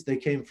studies, they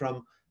came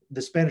from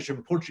the Spanish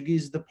and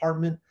Portuguese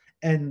department,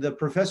 and the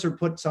professor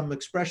put some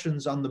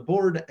expressions on the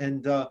board,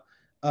 and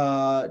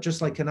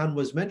just like Kenan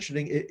was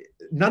mentioning,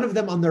 none of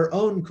them on their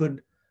own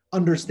could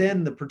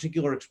understand the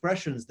particular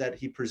expressions that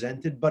he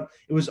presented, but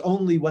it was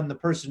only when the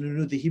person who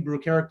knew the Hebrew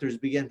characters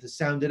began to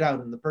sound it out,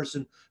 and the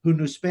person who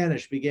knew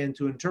Spanish began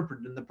to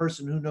interpret, and the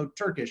person who knew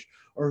Turkish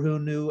or who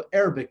knew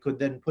Arabic could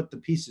then put the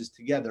pieces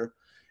together.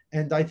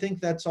 And I think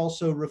that's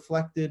also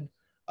reflected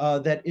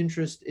that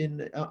interest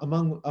in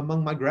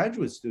among my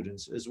graduate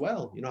students as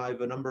well. I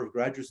have a number of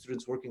graduate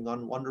students working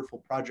on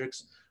wonderful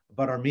projects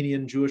about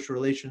Armenian-Jewish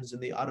relations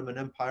in the Ottoman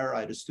Empire. I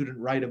had a student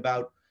write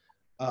about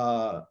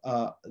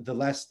the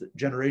last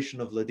generation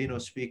of Ladino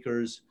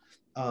speakers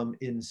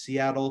in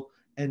Seattle,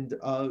 and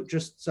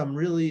just some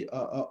really,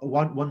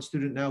 one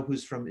student now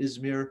who's from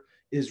Izmir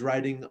is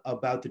writing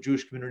about the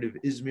Jewish community of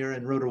Izmir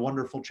and wrote a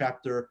wonderful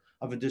chapter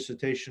of a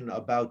dissertation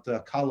about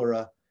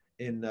cholera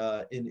in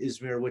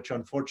Izmir, which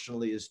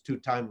unfortunately is too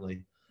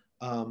timely.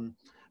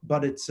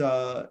 But it's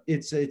a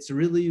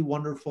really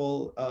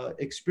wonderful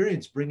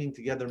experience, bringing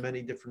together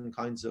many different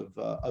kinds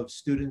of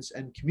students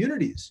and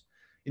communities.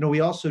 We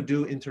also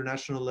do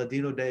International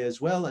Ladino Day as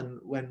well. And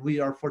when we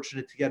are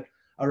fortunate to get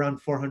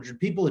around 400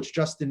 people, it's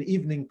just an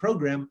evening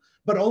program,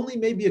 but only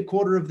maybe a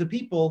quarter of the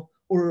people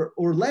or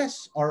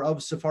less are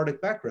of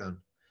Sephardic background.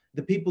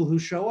 The people who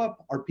show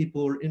up are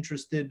people who are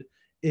interested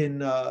in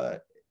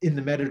the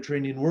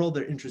Mediterranean world.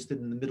 They're interested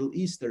in the Middle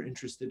East. They're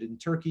interested in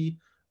Turkey.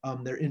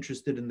 They're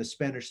interested in the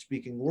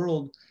Spanish-speaking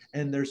world.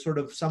 And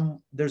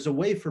there's a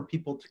way for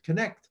people to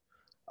connect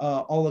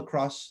all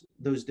across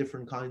those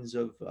different kinds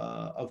of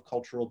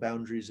cultural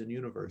boundaries and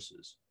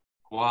universes.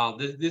 Wow,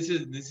 this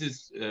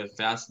is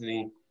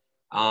fascinating.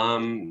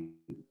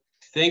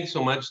 Thanks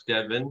so much,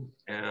 Devin.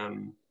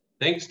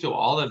 Thanks to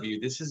all of you.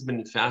 This has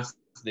been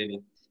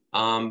fascinating.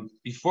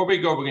 Before we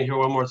go, we're gonna hear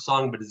one more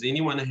song, but does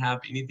anyone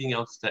have anything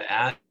else to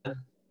add?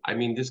 I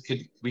mean,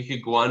 we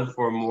could go on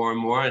for more and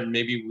more, and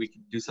maybe we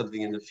could do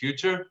something in the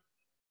future.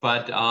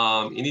 But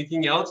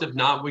anything else? If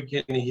not, we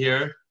can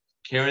hear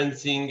Karen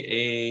sing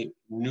a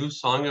new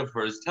song of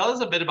hers. Tell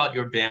us a bit about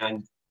your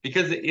band,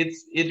 because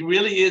it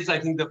really is, I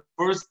think, the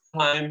first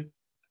time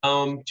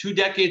 2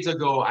 decades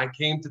ago I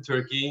came to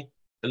Turkey.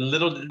 And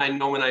little did I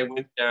know when I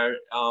went there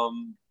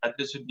that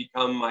this would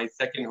become my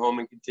second home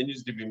and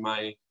continues to be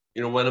my,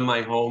 one of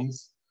my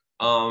homes.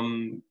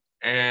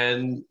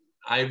 And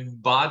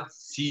I've bought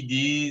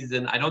CDs,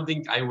 and I don't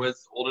think I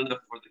was old enough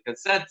for the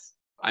cassettes.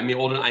 I mean,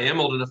 I am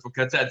old enough for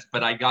cassettes,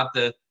 but I got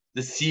the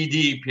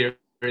CD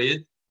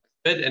period,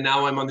 and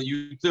now I'm on the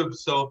YouTube.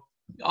 So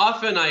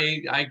often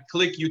I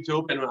click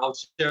YouTube and I'll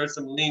share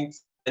some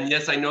links. And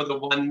yes, I know the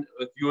one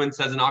with you and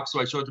Sezen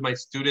Aksu. I show it to my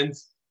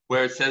students,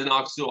 where Sezen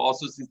Aksu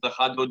also sings the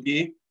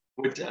Khadodi,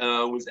 which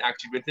was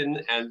actually written,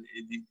 and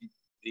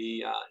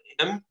the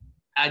hymn.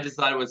 I just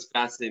thought it was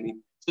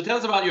fascinating. So tell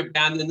us about your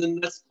band, and then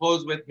let's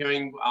close with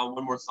hearing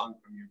one more song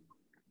from you.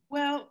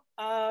 Well,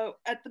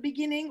 at the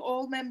beginning,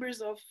 all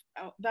members of,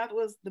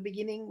 the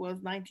beginning was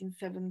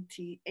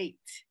 1978.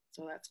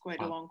 So that's quite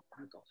a long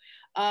time ago.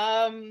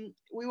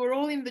 We were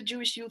all in the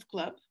Jewish Youth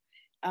Club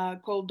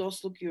called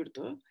Dostluk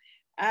Yurdu.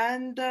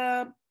 And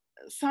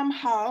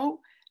somehow,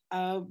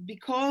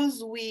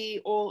 because we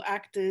all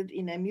acted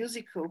in a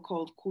musical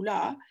called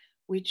Kula,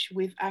 which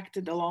we've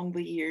acted along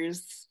the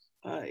years,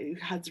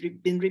 it has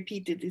been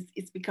repeated,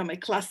 it's become a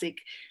classic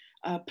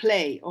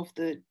play of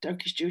the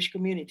Turkish Jewish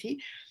community.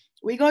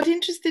 We got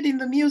interested in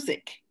the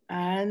music.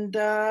 And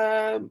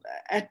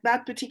at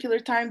that particular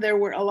time, there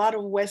were a lot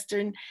of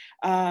Western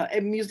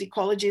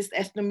musicologists,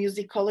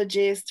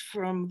 ethnomusicologists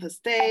from the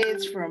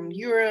States, from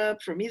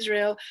Europe, from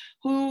Israel,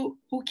 who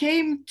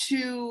came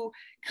to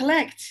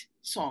collect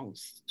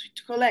songs,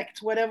 to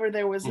collect whatever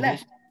there was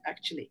left,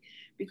 actually,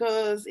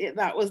 because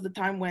that was the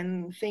time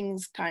when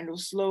things kind of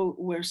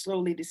were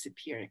slowly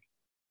disappearing.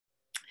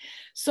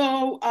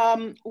 So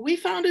we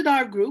founded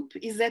our group,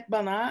 Izzet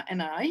Bana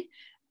and I.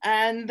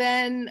 And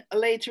then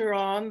later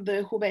on,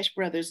 the Hubesh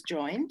brothers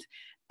joined.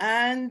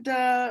 And,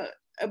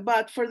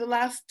 but for the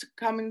last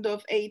kind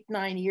of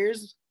 8-9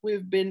 years,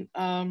 we've been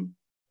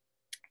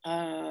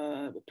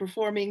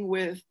performing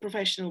with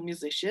professional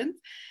musicians.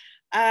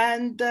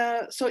 And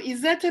so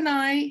Izzet and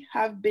I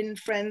have been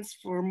friends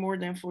for more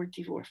than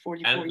 44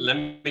 years. Let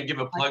me give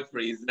a plug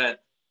for Izzet.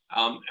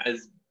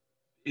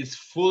 As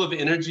full of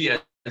energy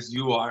as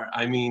you are.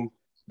 I mean,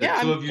 the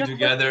two of you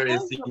together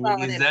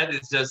Izzet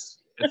is just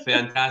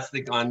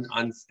fantastic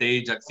on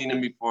stage. I've seen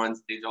him before on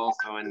stage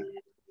also, and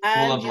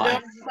full of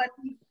life. But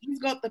he's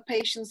got the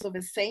patience of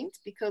a saint,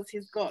 because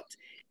he's got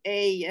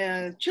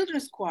a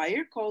children's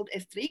choir called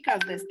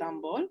Estricas de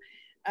Istanbul,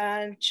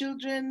 and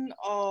children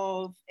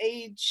of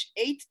age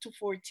 8 to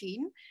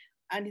 14,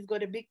 and he's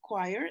got a big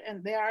choir,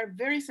 and they are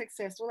very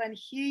successful, and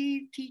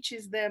he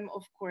teaches them,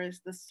 of course,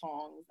 the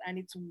songs, and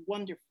it's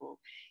wonderful.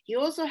 He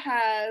also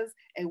has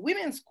a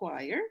women's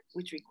choir,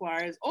 which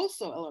requires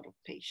also a lot of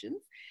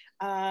patience.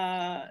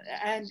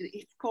 And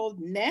it's called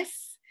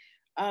Ness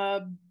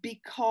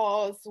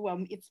because,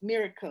 well, it's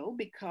miracle,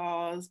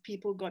 because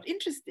people got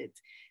interested.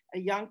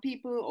 Young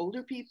people,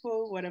 older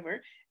people,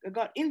 whatever,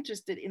 got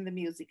interested in the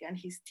music, and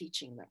he's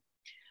teaching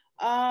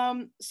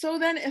them. So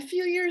then a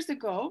few years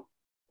ago,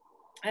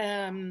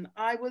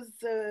 I was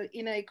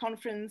in a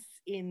conference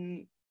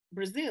in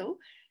Brazil,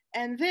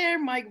 and there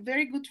my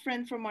very good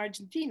friend from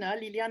Argentina,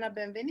 Liliana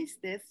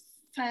Benveniste,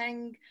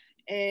 sang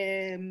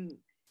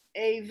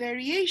a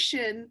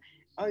variation,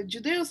 a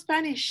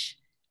Judeo-Spanish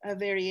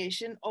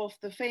variation of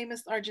the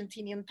famous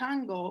Argentinian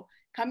tango,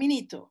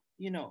 Caminito,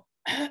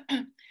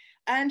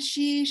 and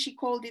she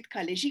called it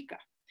Calejica.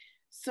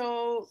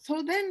 So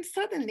then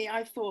suddenly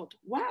I thought,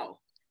 wow,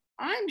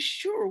 I'm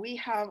sure we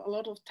have a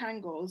lot of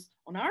tangos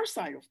on our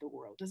side of the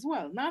world as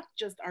well, not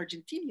just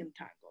Argentinian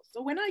tangos.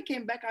 So when I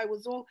came back, I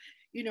was all,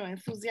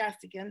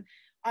 enthusiastic, and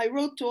I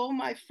wrote to all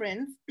my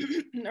friends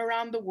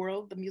around the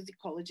world, the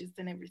musicologists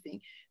and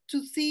everything,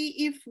 to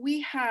see if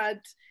we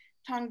had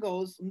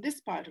tangos in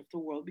this part of the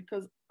world,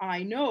 because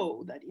I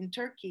know that in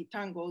Turkey,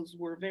 tangos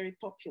were very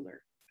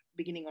popular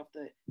beginning of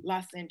the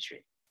last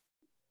century.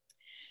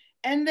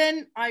 And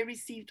then I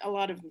received a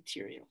lot of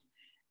material.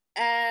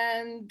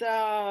 And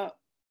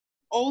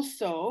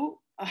also,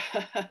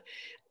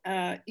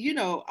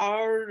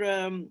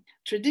 our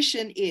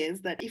tradition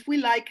is that if we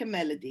like a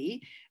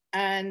melody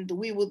and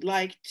we would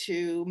like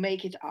to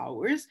make it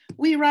ours,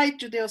 we write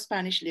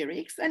Judeo-Spanish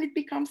lyrics and it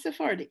becomes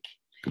Sephardic.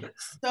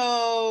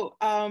 So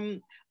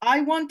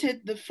I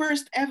wanted the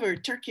first ever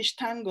Turkish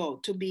tango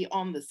to be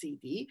on the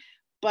CD,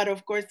 but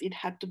of course it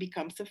had to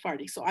become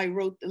Sephardic. So I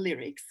wrote the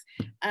lyrics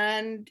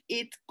and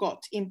it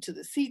got into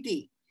the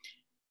CD.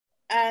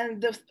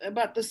 And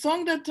but the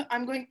song that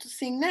I'm going to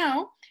sing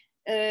now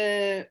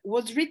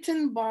was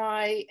written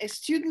by a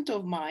student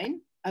of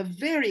mine, a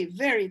very,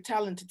 very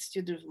talented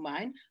student of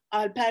mine,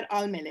 Alper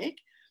Almelek.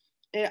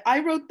 I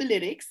wrote the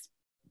lyrics,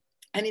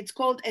 and it's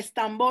called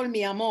Istanbul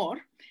Mi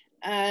Amor.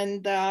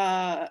 And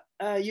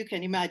you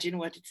can imagine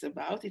what it's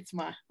about. It's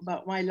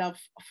about my love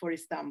for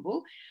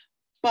Istanbul.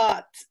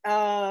 But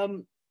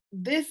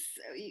this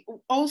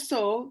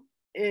also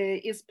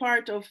is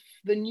part of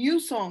the new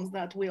songs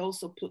that we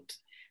also put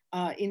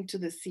into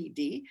the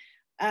CD.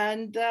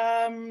 And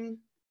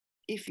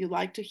if you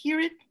like to hear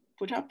it,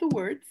 put up the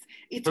words.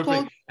 It's Perfect.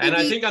 called And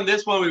CD. I think on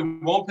this one, we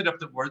won't put up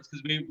the words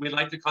because we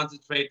like to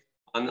concentrate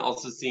on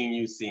also seeing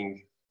you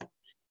sing.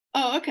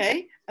 Oh,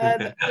 okay.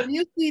 The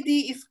new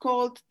CD is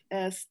called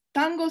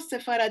Tangos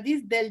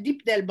Sefaradis del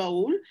Dip del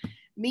Baul,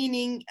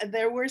 meaning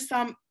there were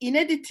some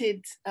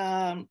unedited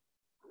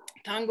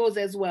tangos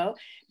as well,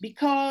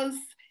 because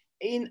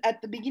at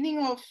the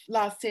beginning of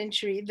last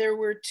century, there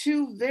were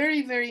two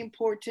very, very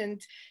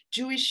important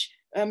Jewish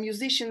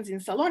musicians in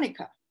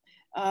Salonika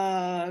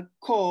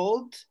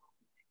called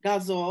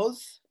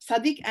Gazoz,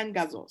 Sadik and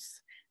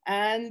Gazoz.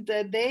 And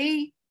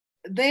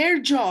their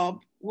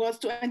job was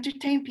to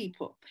entertain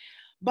people.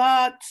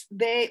 But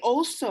they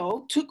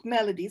also took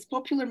melodies,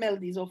 popular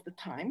melodies of the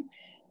time,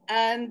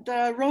 and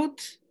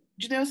wrote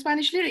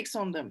Judeo-Spanish lyrics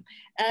on them.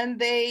 And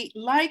they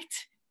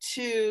liked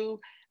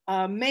to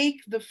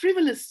make the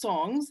frivolous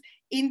songs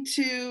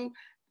into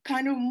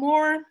kind of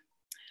more,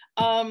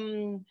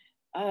 how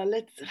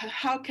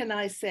can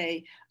I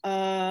say,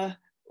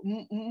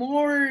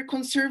 more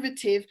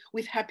conservative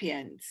with happy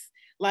ends.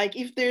 Like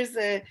if there's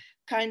a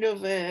kind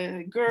of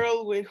a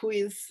girl who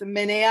is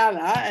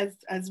meneada,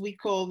 as we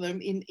call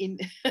them in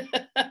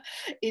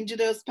in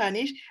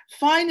Judeo-Spanish,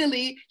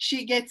 finally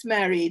she gets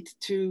married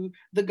to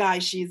the guy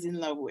she's in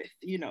love with,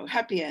 you know,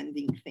 happy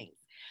ending things.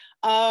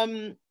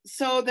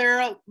 So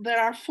there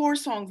are 4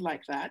 songs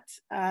like that,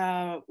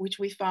 which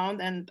we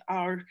found, and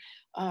our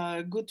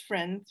good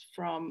friend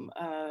from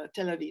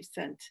Tel Aviv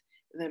sent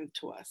them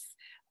to us.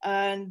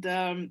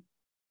 And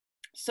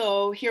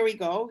so here we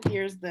go.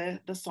 Here's the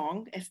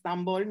song,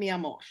 Istanbul, mi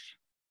amor.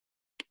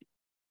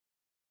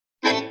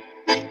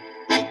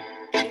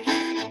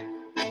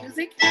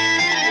 Music.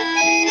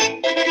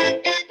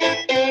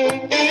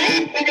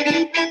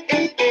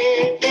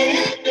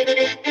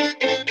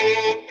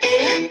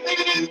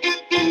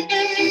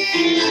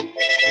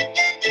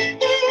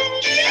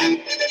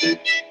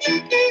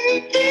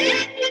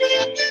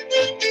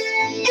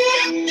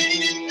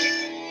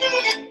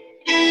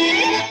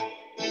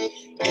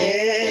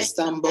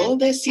 Istanbul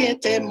de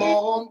 7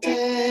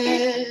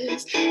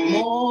 montes,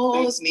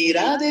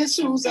 mira de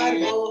sus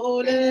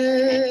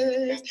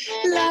árboles,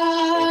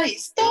 la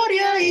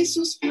historia y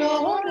sus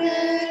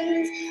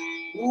flores,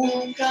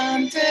 un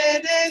cante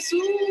de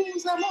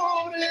sus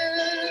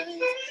amores.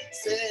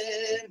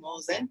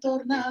 Somos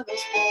entornados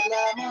por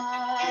la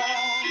mar,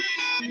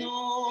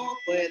 no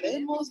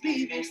podemos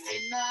vivir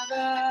sin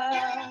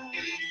nada.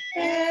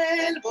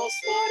 El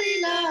Bósforo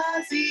y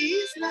las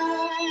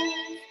islas,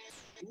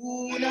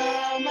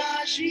 una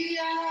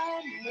magia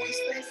muy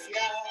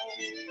especial.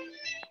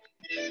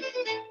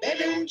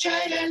 Bebe un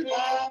chai del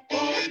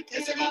vapor,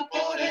 que se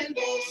evapore el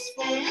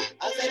Bósforo.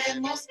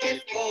 Haceremos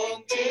que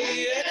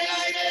fluye en el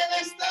aire de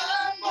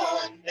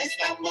Estambul.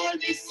 Estambul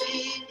mi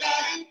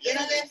ciudad,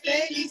 llena de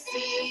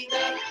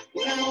felicidad,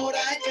 una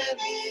hora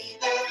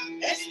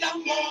eternidad.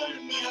 Estambul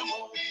mi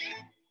amor.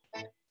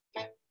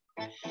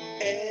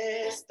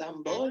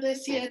 Estambul de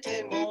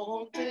 7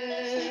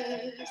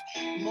 montes,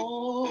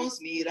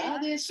 mira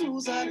de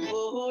sus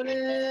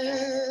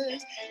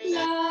árboles,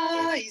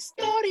 la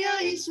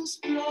historia y sus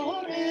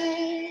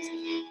flores,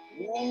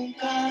 un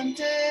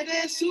cante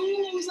de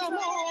sus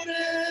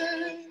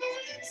amores.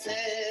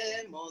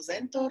 Somos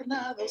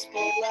entornados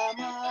por la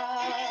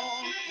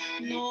mar,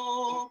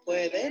 no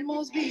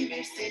podemos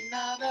vivir sin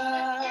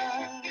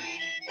nada.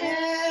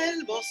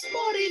 El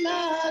Bósforo y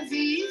las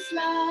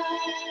islas,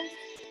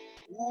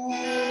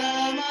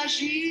 una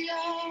magia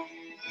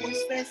muy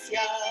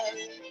especial.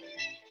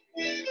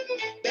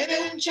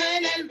 Bebe un chai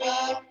en el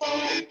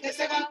vapor, que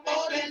se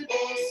evapore el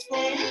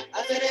Bósforo.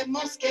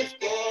 Haceremos que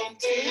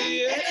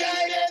continúe en el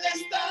aire de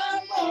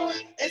Estambul.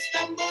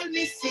 Estambul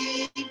mi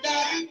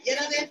ciudad,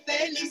 llena de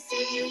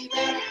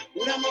felicidad,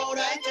 un amor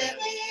a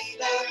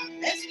eternidad.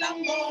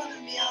 Estambul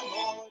mi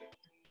amor.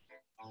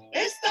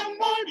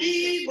 Estambul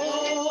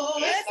vivo,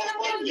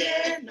 Estambul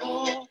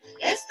lleno,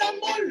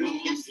 Estambul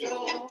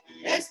lucio,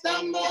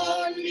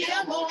 Estambul mi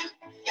amor.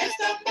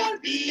 Estambul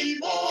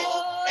vivo,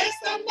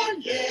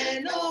 Estambul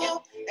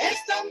lleno,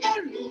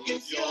 Estambul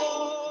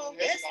lucio,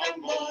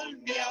 Estambul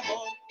mi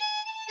amor.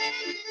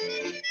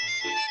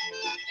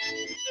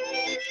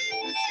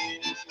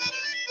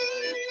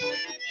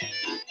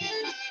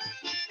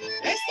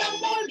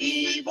 Estambul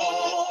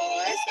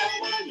vivo,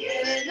 Estambul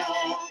lleno,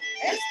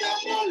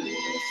 Estambul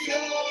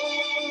lucio,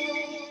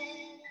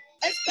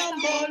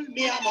 Estambul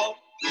mi amor.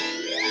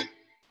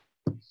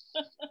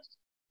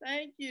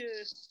 Thank you.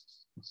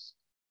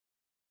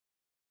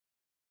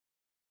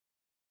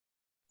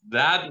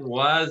 That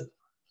was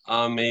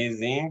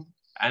amazing.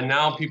 And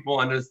now people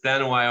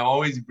understand why I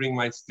always bring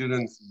my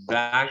students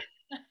back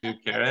to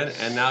Karen.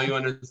 And now you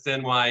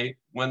understand why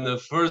when the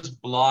first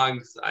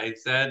blogs I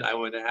said I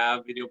would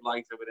have video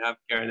blogs, I would have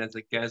Karen as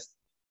a guest,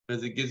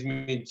 because it gives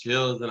me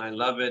chills and I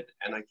love it.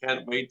 And I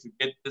can't wait to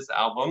get this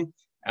album.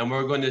 And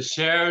we're going to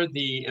share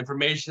the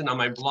information on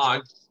my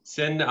blog.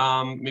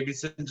 Maybe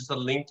send just a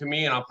link to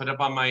me and I'll put it up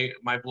on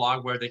my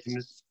blog where they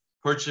can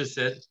purchase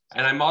it.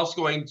 And I'm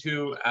also going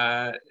to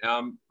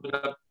put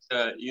up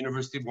the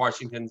University of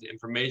Washington's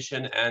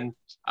information and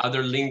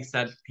other links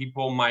that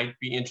people might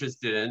be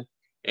interested in.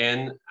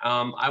 And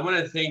I want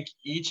to thank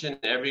each and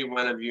every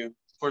one of you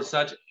for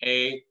such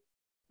a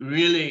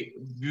really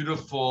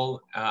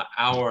beautiful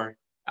hour.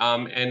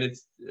 And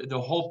it's the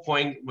whole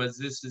point was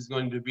this is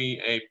going to be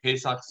a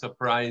Pesach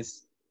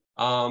surprise,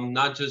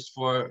 not just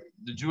for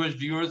the Jewish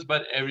viewers,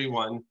 but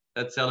everyone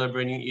that's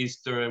celebrating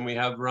Easter. And we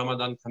have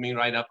Ramadan coming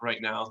right up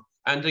right now.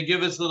 And to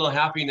give us a little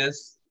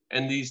happiness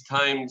in these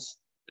times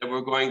that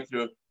we're going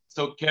through.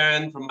 So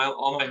Karen, from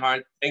all my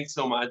heart, thanks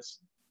so much.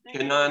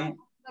 Kenan,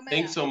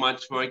 thanks so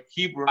much for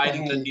keep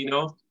writing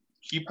Ladino,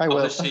 keep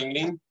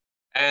publishing.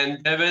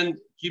 And Devin,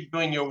 keep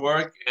doing your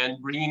work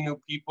and bringing new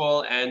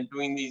people and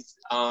doing these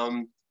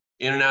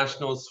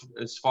international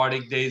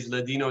Sephardic days,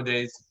 Ladino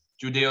days,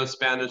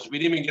 Judeo-Spanish. We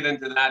didn't even get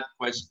into that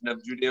question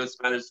of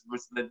Judeo-Spanish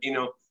versus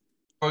Ladino.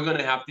 We're going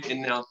to have to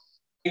end now.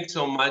 Thanks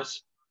so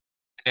much.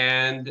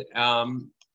 And